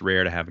 But it's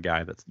rare to have a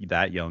guy that's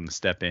that young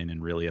step in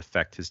and really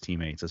affect his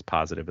teammates as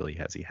positively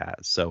as he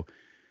has. So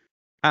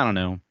I don't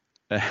know.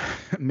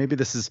 Maybe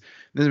this is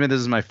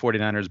my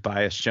 49ers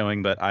bias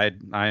showing, but I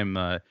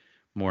am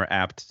more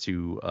apt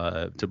to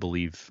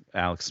believe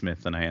Alex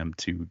Smith than I am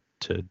to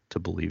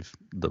believe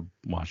the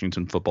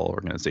Washington Football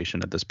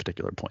Organization at this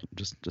particular point.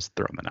 Just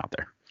throwing that out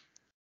there.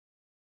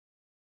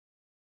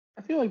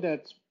 I feel like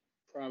that's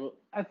probably.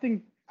 I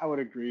think I would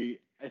agree.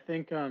 I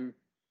think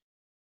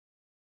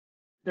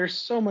there's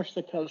so much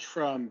that comes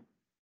from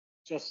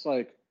just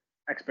like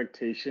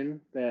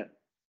expectation that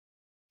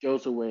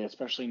goes away,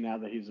 especially now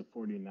that he's a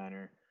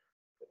 49er.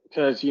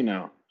 Because,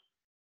 the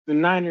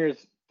Niners,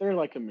 they're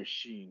like a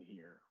machine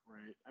here,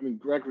 right? I mean,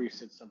 Gregory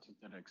said something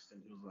to that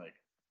extent. He was like,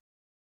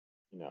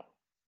 you know,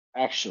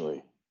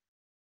 actually,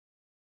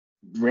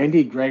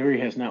 Randy Gregory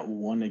has not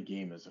won a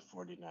game as a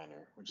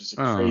 49er, which is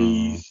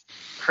a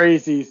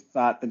crazy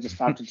thought that just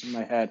popped into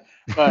my head.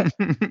 But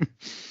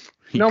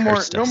no more.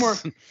 No more.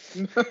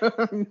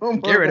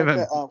 Get rid of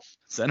him.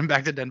 Send him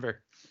back to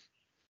Denver.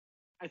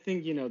 I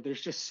think,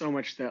 there's just so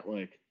much that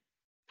like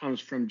comes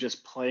from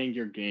just playing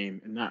your game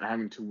and not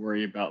having to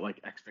worry about like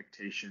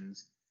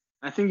expectations.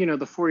 I think,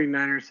 the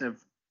 49ers have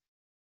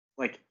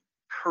like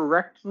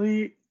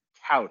correctly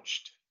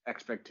couched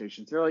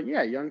expectations. They're like,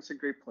 yeah, Young's a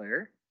great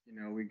player.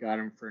 We got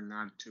him for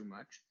not too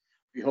much.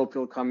 We hope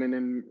he'll come in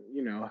and,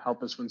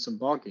 help us win some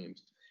ball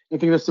games. I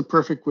think that's the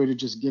perfect way to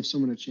just give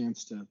someone a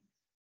chance to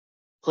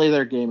play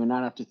their game and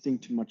not have to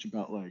think too much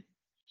about like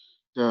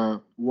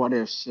the what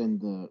ifs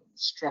and the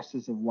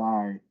stresses of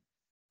why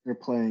they're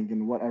playing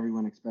and what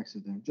everyone expects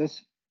of them.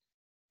 Just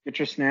get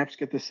your snaps,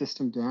 get the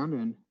system down,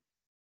 and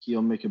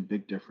he'll make a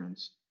big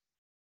difference.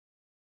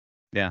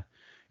 Yeah.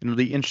 It'll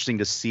be interesting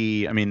to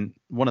see. I mean,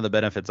 one of the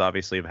benefits,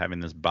 obviously, of having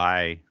this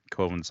bye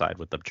coincide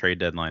with the trade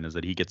deadline is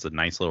that he gets a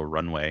nice little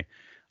runway.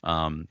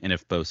 And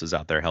if Bosa is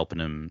out there helping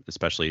him,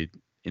 especially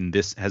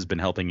has been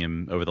helping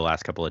him over the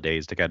last couple of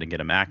days to kind of get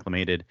him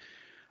acclimated.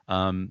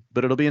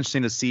 But it'll be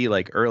interesting to see,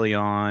 like, early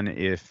on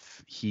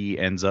if he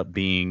ends up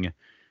being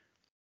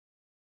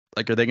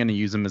like, are they going to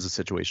use him as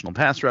a situational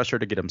pass rusher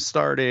to get him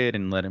started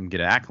and let him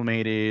get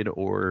acclimated,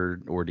 or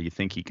do you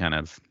think he kind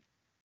of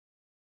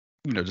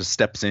just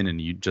steps in and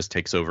you just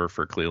takes over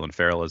for Clelin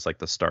Ferrell as like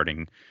the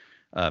starting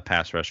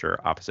pass rusher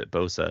opposite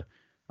Bosa?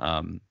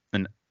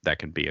 And that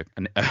can be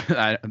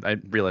I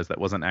realize that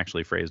wasn't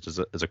actually phrased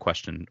as a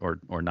question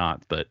or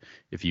not, but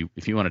if you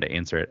wanted to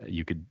answer it,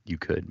 you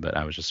could, but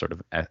I was just sort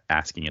of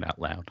asking it out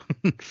loud.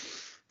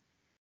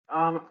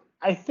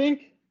 I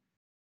think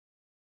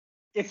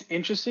it's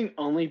interesting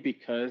only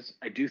because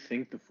I do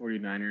think the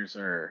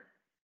 49ers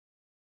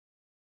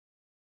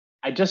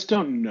I just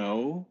don't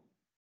know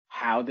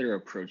how they're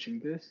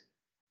approaching this.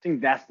 I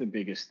think that's the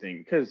biggest thing,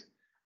 because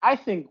I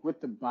think with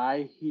the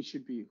bye, he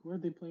should be. Who are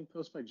they playing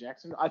post by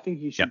Jacksonville? I think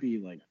he should be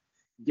like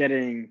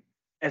getting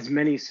as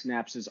many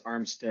snaps as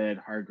Armstead,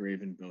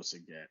 Hargrave, and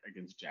Bosa get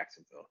against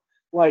Jacksonville.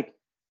 Like,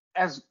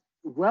 as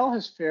well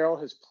as Ferrell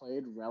has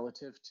played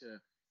relative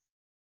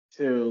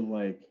to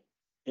like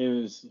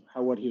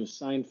what he was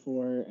signed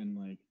for and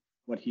like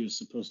what he was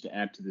supposed to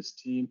add to this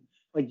team.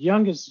 Like,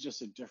 Young is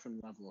just a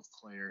different level of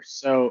player,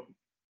 so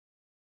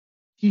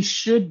he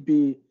should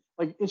be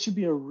like, it should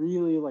be a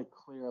really like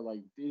clear, like,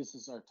 this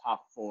is our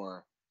top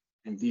four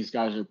and these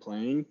guys are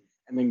playing.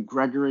 And then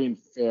Gregory and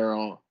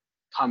Ferrell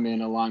come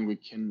in along with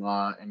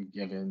Kinlaw and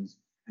Givens.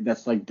 And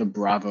that's like the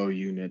Bravo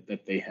unit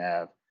that they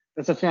have.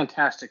 That's a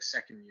fantastic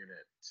second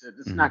unit. So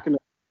it's not going to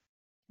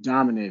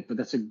dominate, but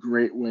that's a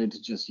great way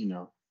to just,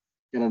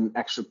 get an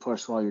extra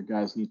push while your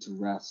guys need to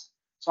rest.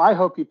 So I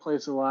hope he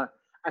plays a lot.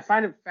 I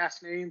find it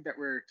fascinating that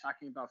we're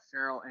talking about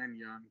Ferrell and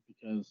Young,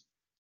 because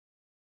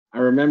I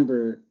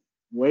remember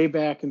way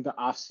back in the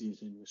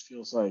offseason, which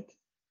feels like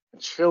a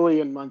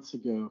trillion months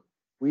ago,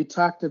 we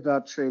talked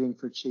about trading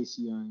for Chase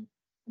Young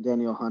and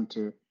Daniel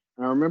Hunter.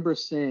 And I remember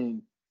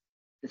saying,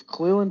 if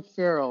Clelin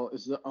Ferrell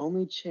is the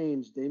only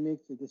change they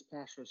make to this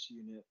pass rush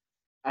unit,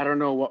 I don't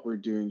know what we're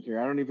doing here.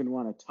 I don't even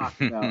want to talk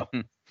about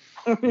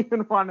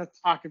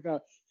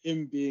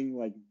him being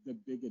like the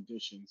big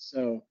addition.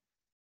 So,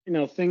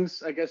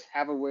 things, I guess,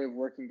 have a way of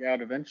working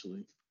out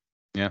eventually.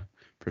 Yeah,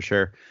 for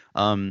sure.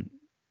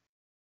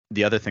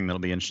 The other thing that'll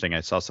be interesting,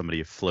 I saw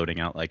somebody floating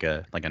out like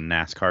a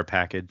NASCAR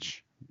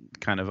package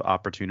kind of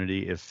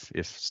opportunity if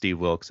Steve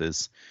Wilks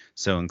is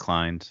so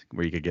inclined,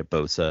 where you could get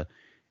Bosa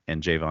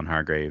and Javon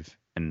Hargrave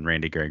and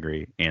Randy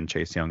Gregory and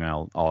Chase Young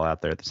all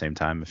out there at the same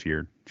time if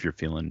you're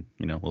feeling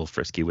a little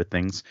frisky with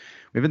things.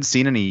 We haven't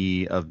seen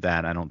any of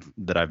that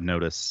that I've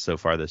noticed so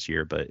far this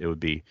year, but it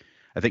would be,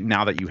 I think,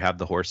 now that you have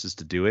the horses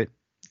to do it,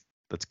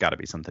 that's got to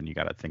be something you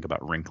got to think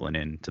about wrinkling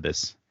into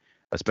this,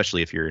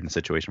 especially if you're in a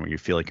situation where you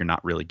feel like you're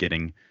not really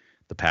getting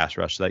the pass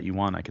rush that you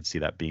want. I could see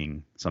that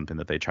being something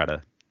that they try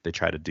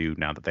to do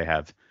now that they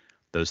have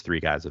those three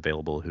guys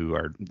available who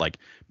are like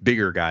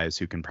bigger guys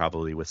who can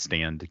probably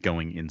withstand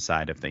going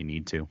inside if they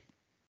need to.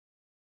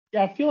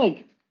 Yeah, I feel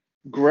like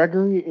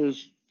Gregory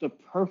is the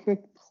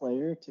perfect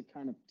player to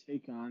kind of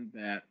take on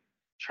that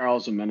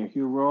Charles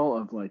Omenihu role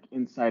of like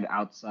inside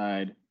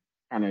outside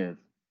kind of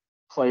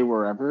play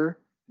wherever.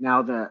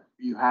 Now that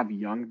you have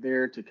Young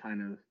there to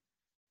kind of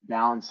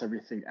balance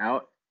everything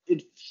out,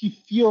 he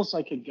feels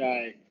like a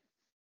guy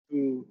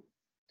who,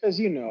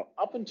 because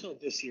up until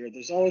this year,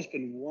 there's always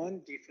been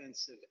one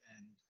defensive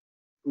end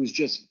who's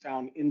just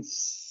found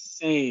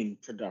insane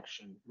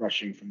production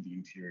rushing from the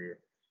interior.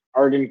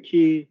 Arden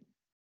Key,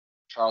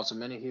 Charles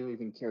Omenihu,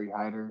 even Kerry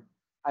Hyder.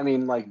 I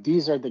mean, like,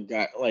 these are the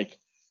guys. Like,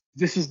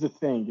 this is the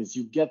thing, is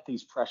you get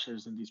these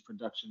pressures and these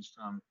productions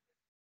from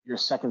your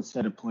second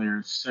set of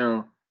players.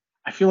 So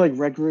I feel like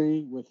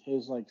Gregory, with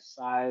his like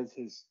size,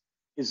 his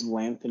his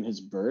length and his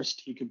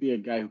burst, he could be a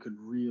guy who could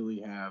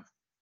really have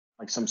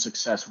like some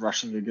success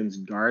rushing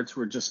against guards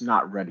who are just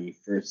not ready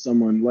for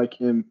someone like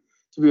him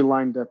to be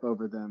lined up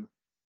over them.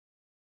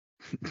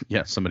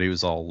 Yeah, somebody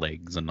who's all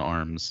legs and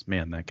arms.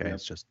 Man, that guy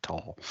is just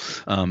tall.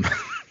 I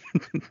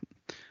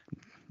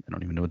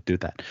don't even know what to do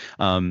with that.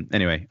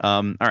 Anyway,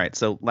 all right.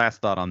 So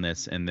last thought on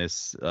this, and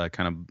this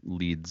kind of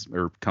leads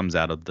or comes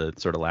out of the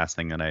sort of last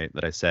thing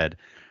that I said.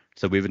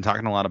 So we've been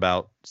talking a lot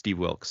about Steve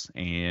Wilks,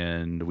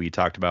 and we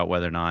talked about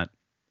whether or not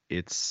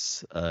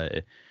it's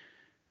whether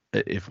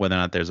or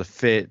not there's a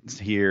fit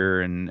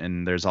here,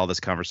 and there's all this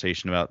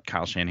conversation about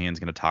Kyle Shanahan's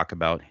going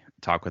to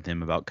talk with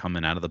him about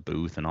coming out of the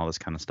booth and all this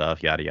kind of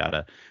stuff, yada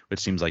yada,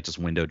 which seems like just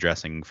window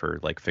dressing for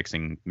like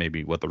fixing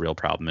maybe what the real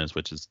problem is,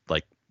 which is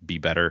like be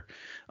better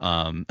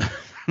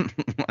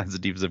as a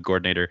defensive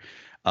coordinator.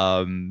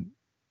 I'm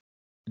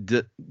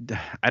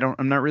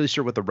not really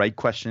sure what the right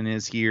question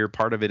is here.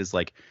 Part of it is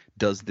like,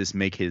 does this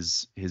make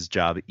his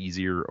job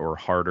easier or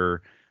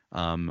harder?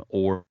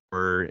 Or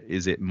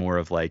is it more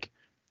of like,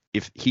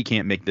 if he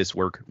can't make this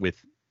work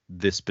with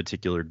this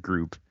particular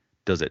group,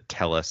 does it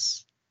tell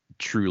us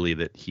truly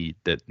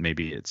that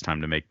maybe it's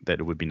time to make, that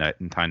it would be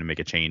time to make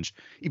a change,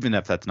 even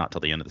if that's not till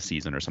the end of the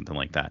season or something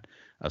like that?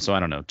 So I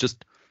don't know,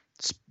 just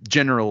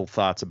general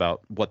thoughts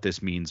about what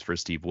this means for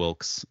Steve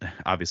Wilks.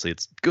 Obviously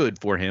it's good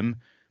for him,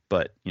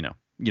 but you know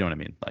what I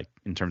mean? Like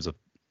in terms of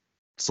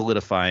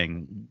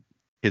solidifying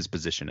his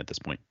position at this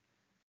point.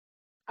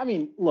 I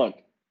mean,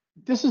 look,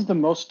 this is the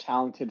most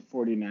talented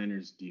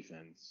 49ers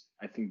defense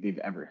I think they've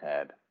ever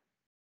had.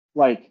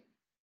 Like,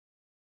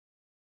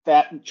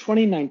 that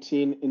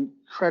 2019,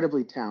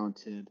 incredibly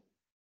talented.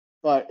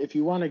 But if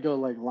you want to go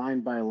like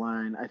line by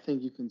line, I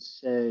think you can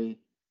say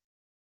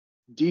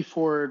Dee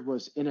Ford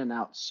was in and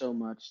out so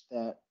much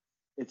that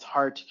it's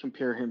hard to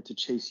compare him to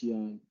Chase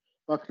Young.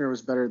 Buckner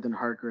was better than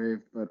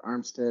Hargrave, but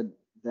Armstead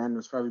then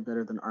was probably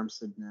better than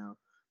Armstead now.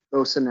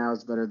 Bosa now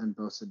is better than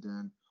Bosa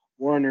then.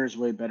 Warner's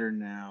way better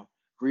now.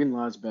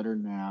 Greenlaw's better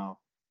now.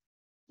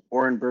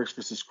 Oren Burks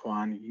versus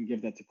Quan. You can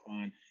give that to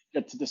Quan.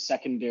 Get to the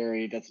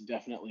secondary. That's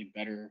definitely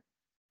better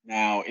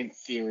now in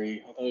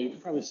theory. Although you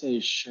could probably say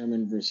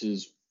Sherman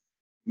versus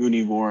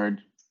Mooney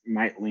Ward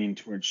might lean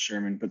towards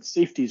Sherman. But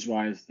safeties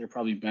wise, they're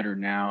probably better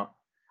now.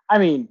 I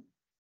mean,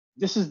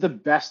 this is the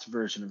best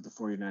version of the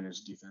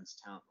 49ers defense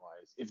talent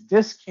wise. If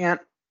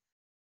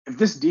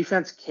this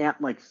defense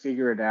can't like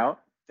figure it out,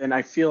 then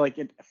I feel like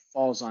it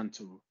falls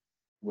onto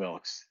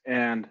Wilks.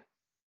 And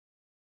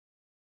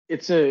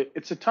it's a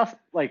tough,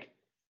 like,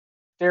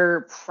 there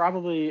are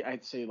probably,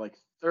 I'd say, like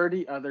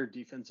 30 other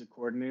defensive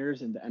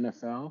coordinators in the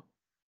NFL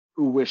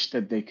who wish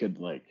that they could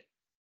like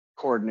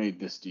coordinate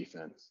this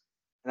defense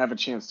and have a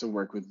chance to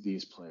work with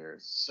these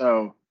players.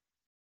 So,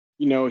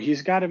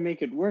 he's got to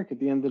make it work. At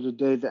the end of the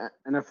day, the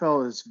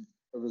NFL is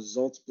a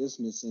results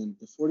business, and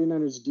the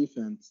 49ers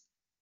defense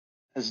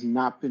has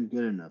not been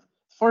good enough.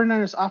 The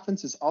 49ers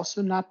offense has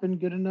also not been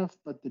good enough,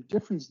 but the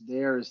difference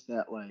there is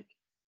that like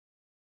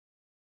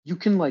you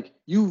can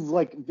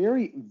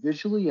very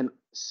visually and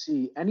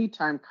see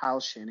anytime Kyle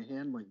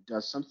Shanahan like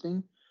does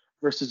something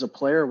versus a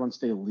player once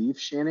they leave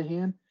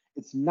Shanahan,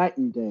 it's night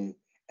and day.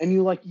 And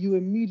you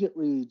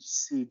immediately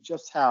see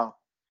just how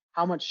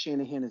much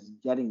Shanahan is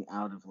getting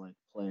out of like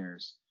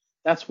players.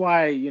 That's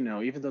why,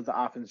 even though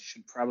the offense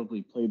should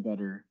probably play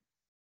better,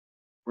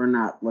 we're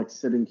not like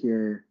sitting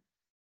here,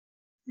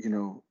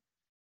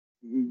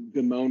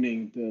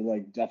 bemoaning the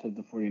like death of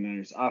the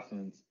 49ers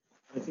offense.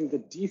 I think the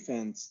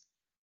defense,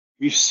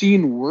 we've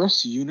seen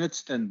worse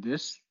units than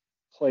this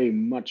play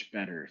much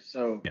better.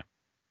 So yeah,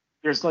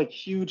 there's like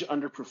huge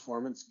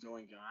underperformance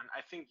going on.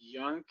 I think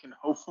Young can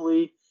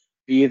hopefully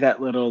be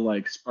that little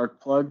like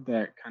spark plug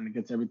that kind of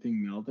gets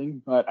everything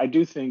melding. But I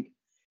do think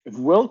if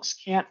Wilks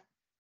can't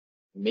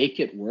make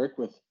it work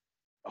with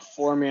a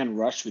 4-man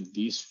rush with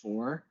these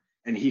four,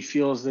 and he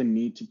feels the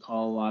need to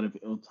call a lot of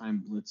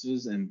ill-timed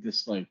blitzes, and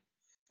this like,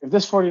 if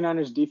this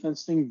 49ers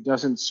defense thing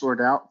doesn't sort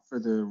out for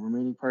the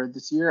remaining part of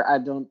this year, I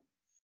don't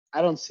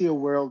see a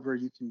world where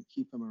you can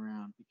keep him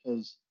around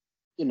because,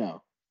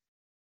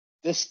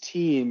 this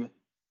team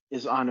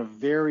is on a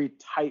very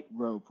tight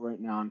rope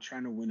right now and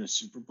trying to win a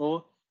Super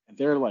Bowl. And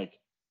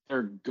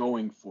they're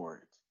going for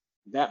it.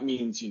 That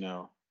means, you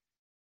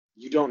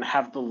don't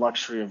have the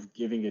luxury of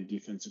giving a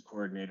defensive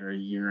coordinator a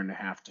year and a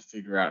half to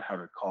figure out how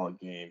to call a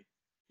game.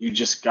 You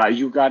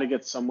got to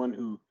get someone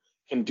who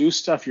can do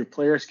stuff your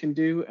players can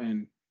do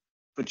and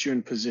put you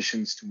in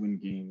positions to win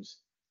games.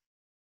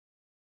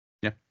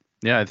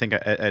 Yeah, I think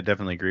I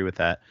definitely agree with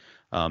that.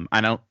 For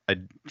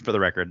the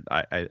record,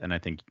 I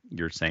think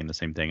you're saying the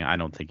same thing. I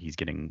don't think he's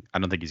going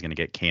to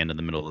get canned in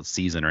the middle of the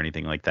season or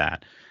anything like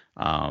that.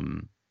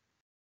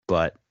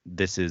 But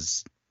this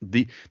is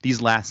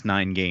these last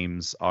 9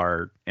 games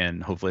are,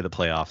 and hopefully the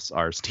playoffs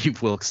are,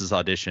 Steve Wilks'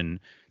 audition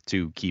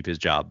to keep his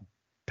job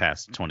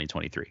past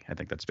 2023. I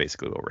think that's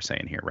basically what we're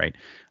saying here, right?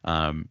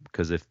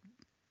 Because if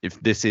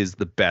this is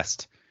the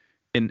best,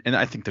 and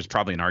I think there's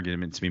probably an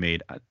argument to be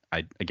made.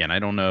 I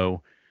don't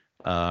know.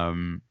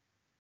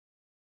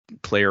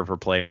 player for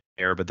player,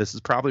 but this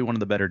is probably one of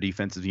the better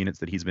defensive units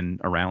that he's been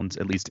around,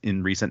 at least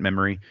in recent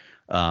memory.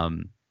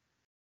 And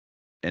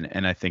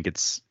I think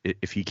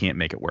if he can't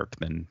make it work,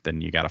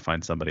 then you got to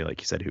find somebody,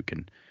 like you said, who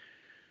can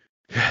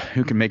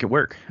make it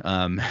work.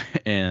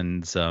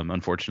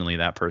 Unfortunately,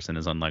 that person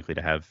is unlikely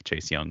to have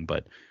Chase Young,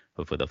 but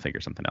hopefully they'll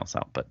figure something else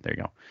out. But there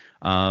you go.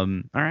 All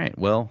right.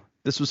 Well,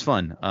 this was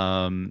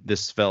fun.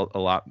 This felt a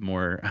lot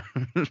more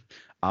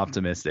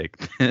optimistic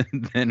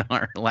than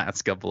our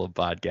last couple of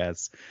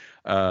podcasts.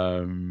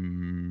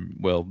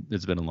 Well,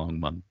 it's been a long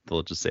month.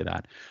 Let's just say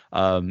that.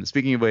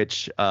 Speaking of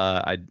which,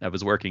 I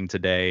was working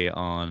today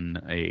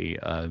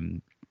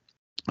on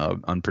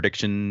on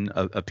prediction,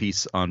 a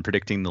piece on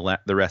predicting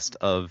the rest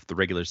of the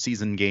regular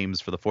season games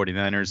for the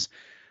 49ers.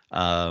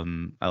 I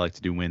like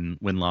to do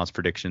win-loss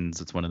predictions.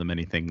 It's one of the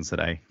many things that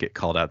I get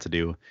called out to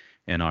do.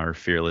 And our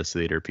fearless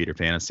leader, Peter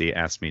Fantasy,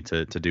 asked me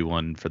to do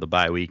one for the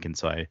bye week. And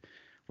so I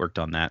worked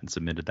on that and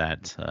submitted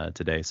that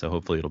today. So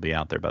hopefully it'll be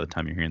out there by the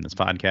time you're hearing this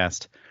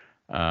podcast.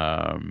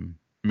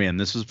 Man,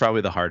 this was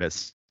probably the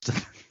hardest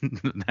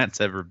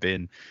that's ever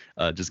been,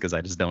 just because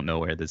I just don't know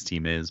where this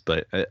team is.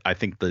 But I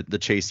think the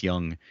Chase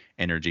Young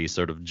energy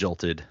sort of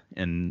jolted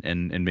and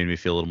made me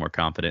feel a little more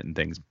confident in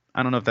things.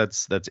 I don't know if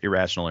that's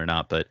irrational or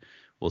not, but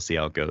we'll see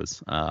how it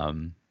goes.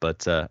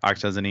 But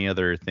Aks, has any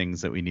other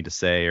things that we need to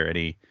say, or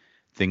any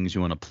things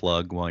you want to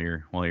plug while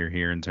you're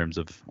here in terms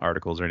of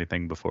articles or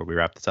anything before we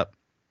wrap this up?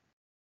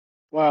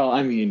 Well,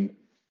 I mean,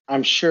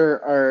 I'm sure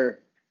our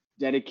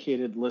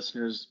dedicated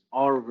listeners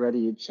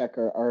already check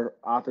our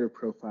author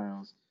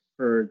profiles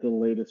for the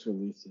latest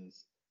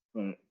releases,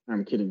 but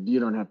I'm kidding.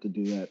 You don't have to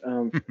do that.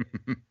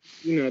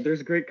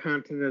 There's great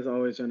content as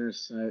always on our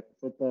site.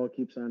 Football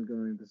keeps on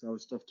going. There's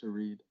always stuff to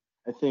read.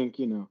 I think,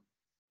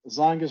 as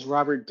long as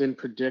Robert didn't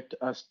predict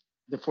us,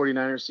 the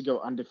 49ers, to go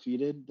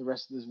undefeated the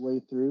rest of this way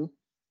through,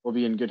 we'll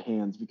be in good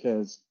hands.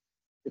 Because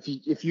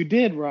if you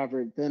did,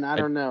 Robert, then I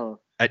don't know.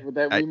 I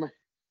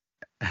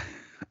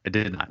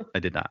did not.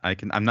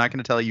 I'm not going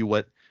to tell you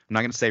what. I'm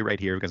not going to say right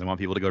here because I want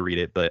people to go read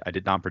it. But I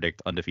did not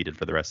predict undefeated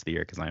for the rest of the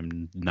year because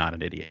I'm not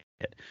an idiot.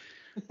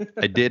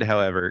 I did,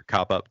 however,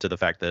 cop up to the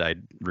fact that I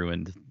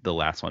ruined the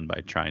last one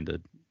by trying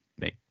to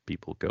make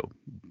people go.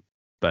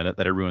 But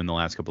that I ruined the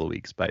last couple of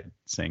weeks by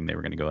saying they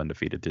were going to go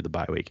undefeated through the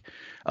bye week.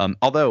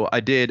 Although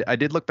I did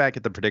look back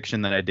at the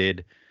prediction that I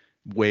did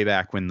way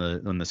back when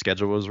the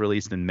schedule was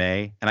released in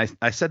May, and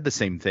I said the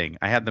same thing.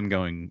 I had them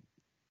going.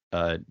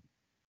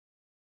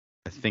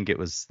 I think it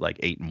was like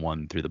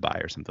 8-1 through the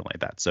bye or something like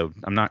that. So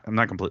I'm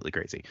not completely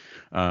crazy.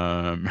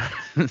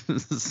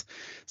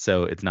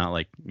 So it's not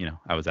like,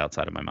 I was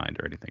outside of my mind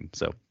or anything.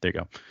 So there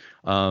you go.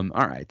 All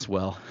right.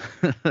 Well,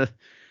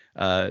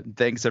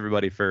 thanks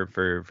everybody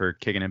for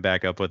kicking it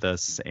back up with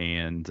us.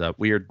 And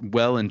we are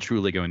well and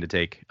truly going to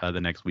take the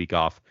next week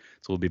off.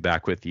 So we'll be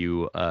back with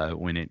you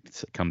when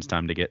it comes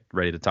time to get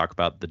ready to talk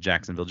about the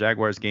Jacksonville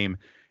Jaguars game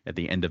at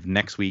the end of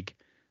next week.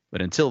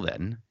 But until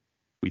then,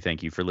 we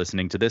thank you for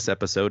listening to this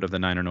episode of the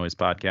Niner Noise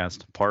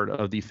Podcast, part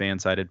of the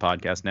Fansided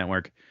Podcast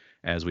Network.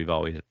 As we've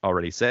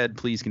already said,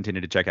 please continue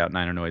to check out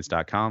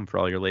NinerNoise.com for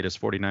all your latest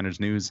 49ers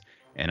news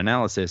and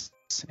analysis,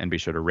 and be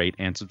sure to rate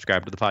and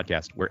subscribe to the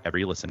podcast wherever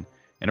you listen.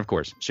 And of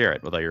course, share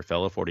it with all your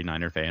fellow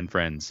 49er fan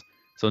friends.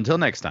 So until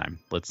next time,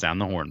 let's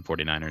sound the horn,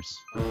 49ers.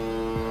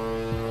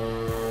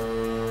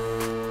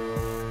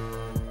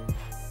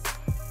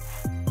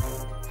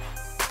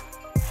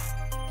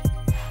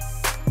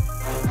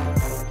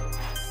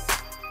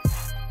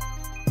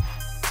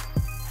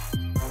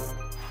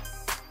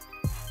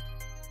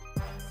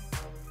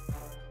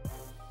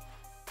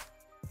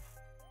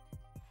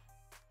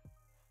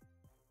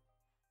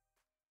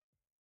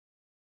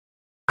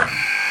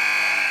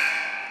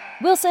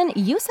 Wilson,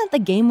 you sent the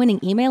game-winning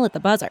email at the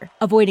buzzer,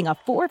 avoiding a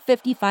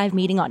 4:55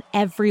 meeting on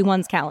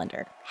everyone's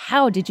calendar.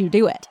 How did you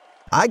do it?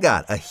 I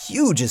got a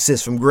huge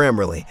assist from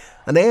Grammarly,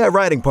 an AI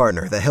writing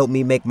partner that helped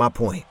me make my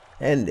point.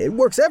 And it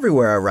works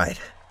everywhere I write.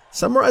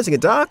 Summarizing a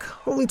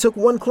doc only took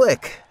one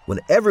click. When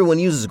everyone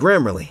uses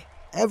Grammarly,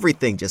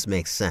 everything just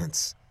makes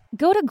sense.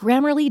 Go to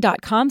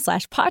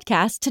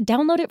Grammarly.com/podcast to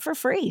download it for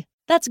free.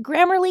 That's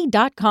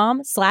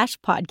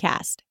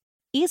Grammarly.com/podcast.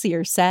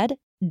 Easier said,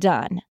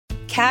 done.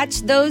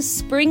 Catch those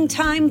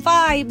springtime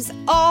vibes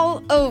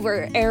all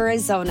over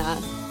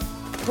Arizona.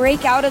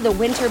 Break out of the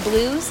winter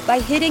blues by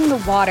hitting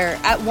the water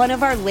at one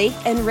of our lake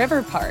and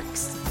river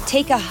parks.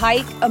 Take a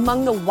hike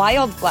among the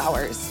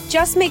wildflowers.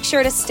 Just make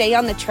sure to stay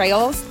on the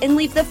trails and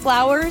leave the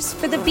flowers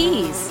for the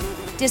bees.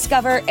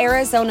 Discover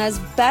Arizona's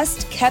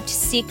best kept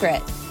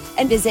secret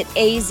and visit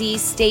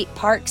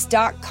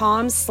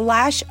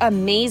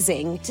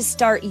azstateparks.com/amazing to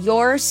start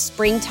your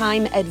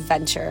springtime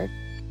adventure.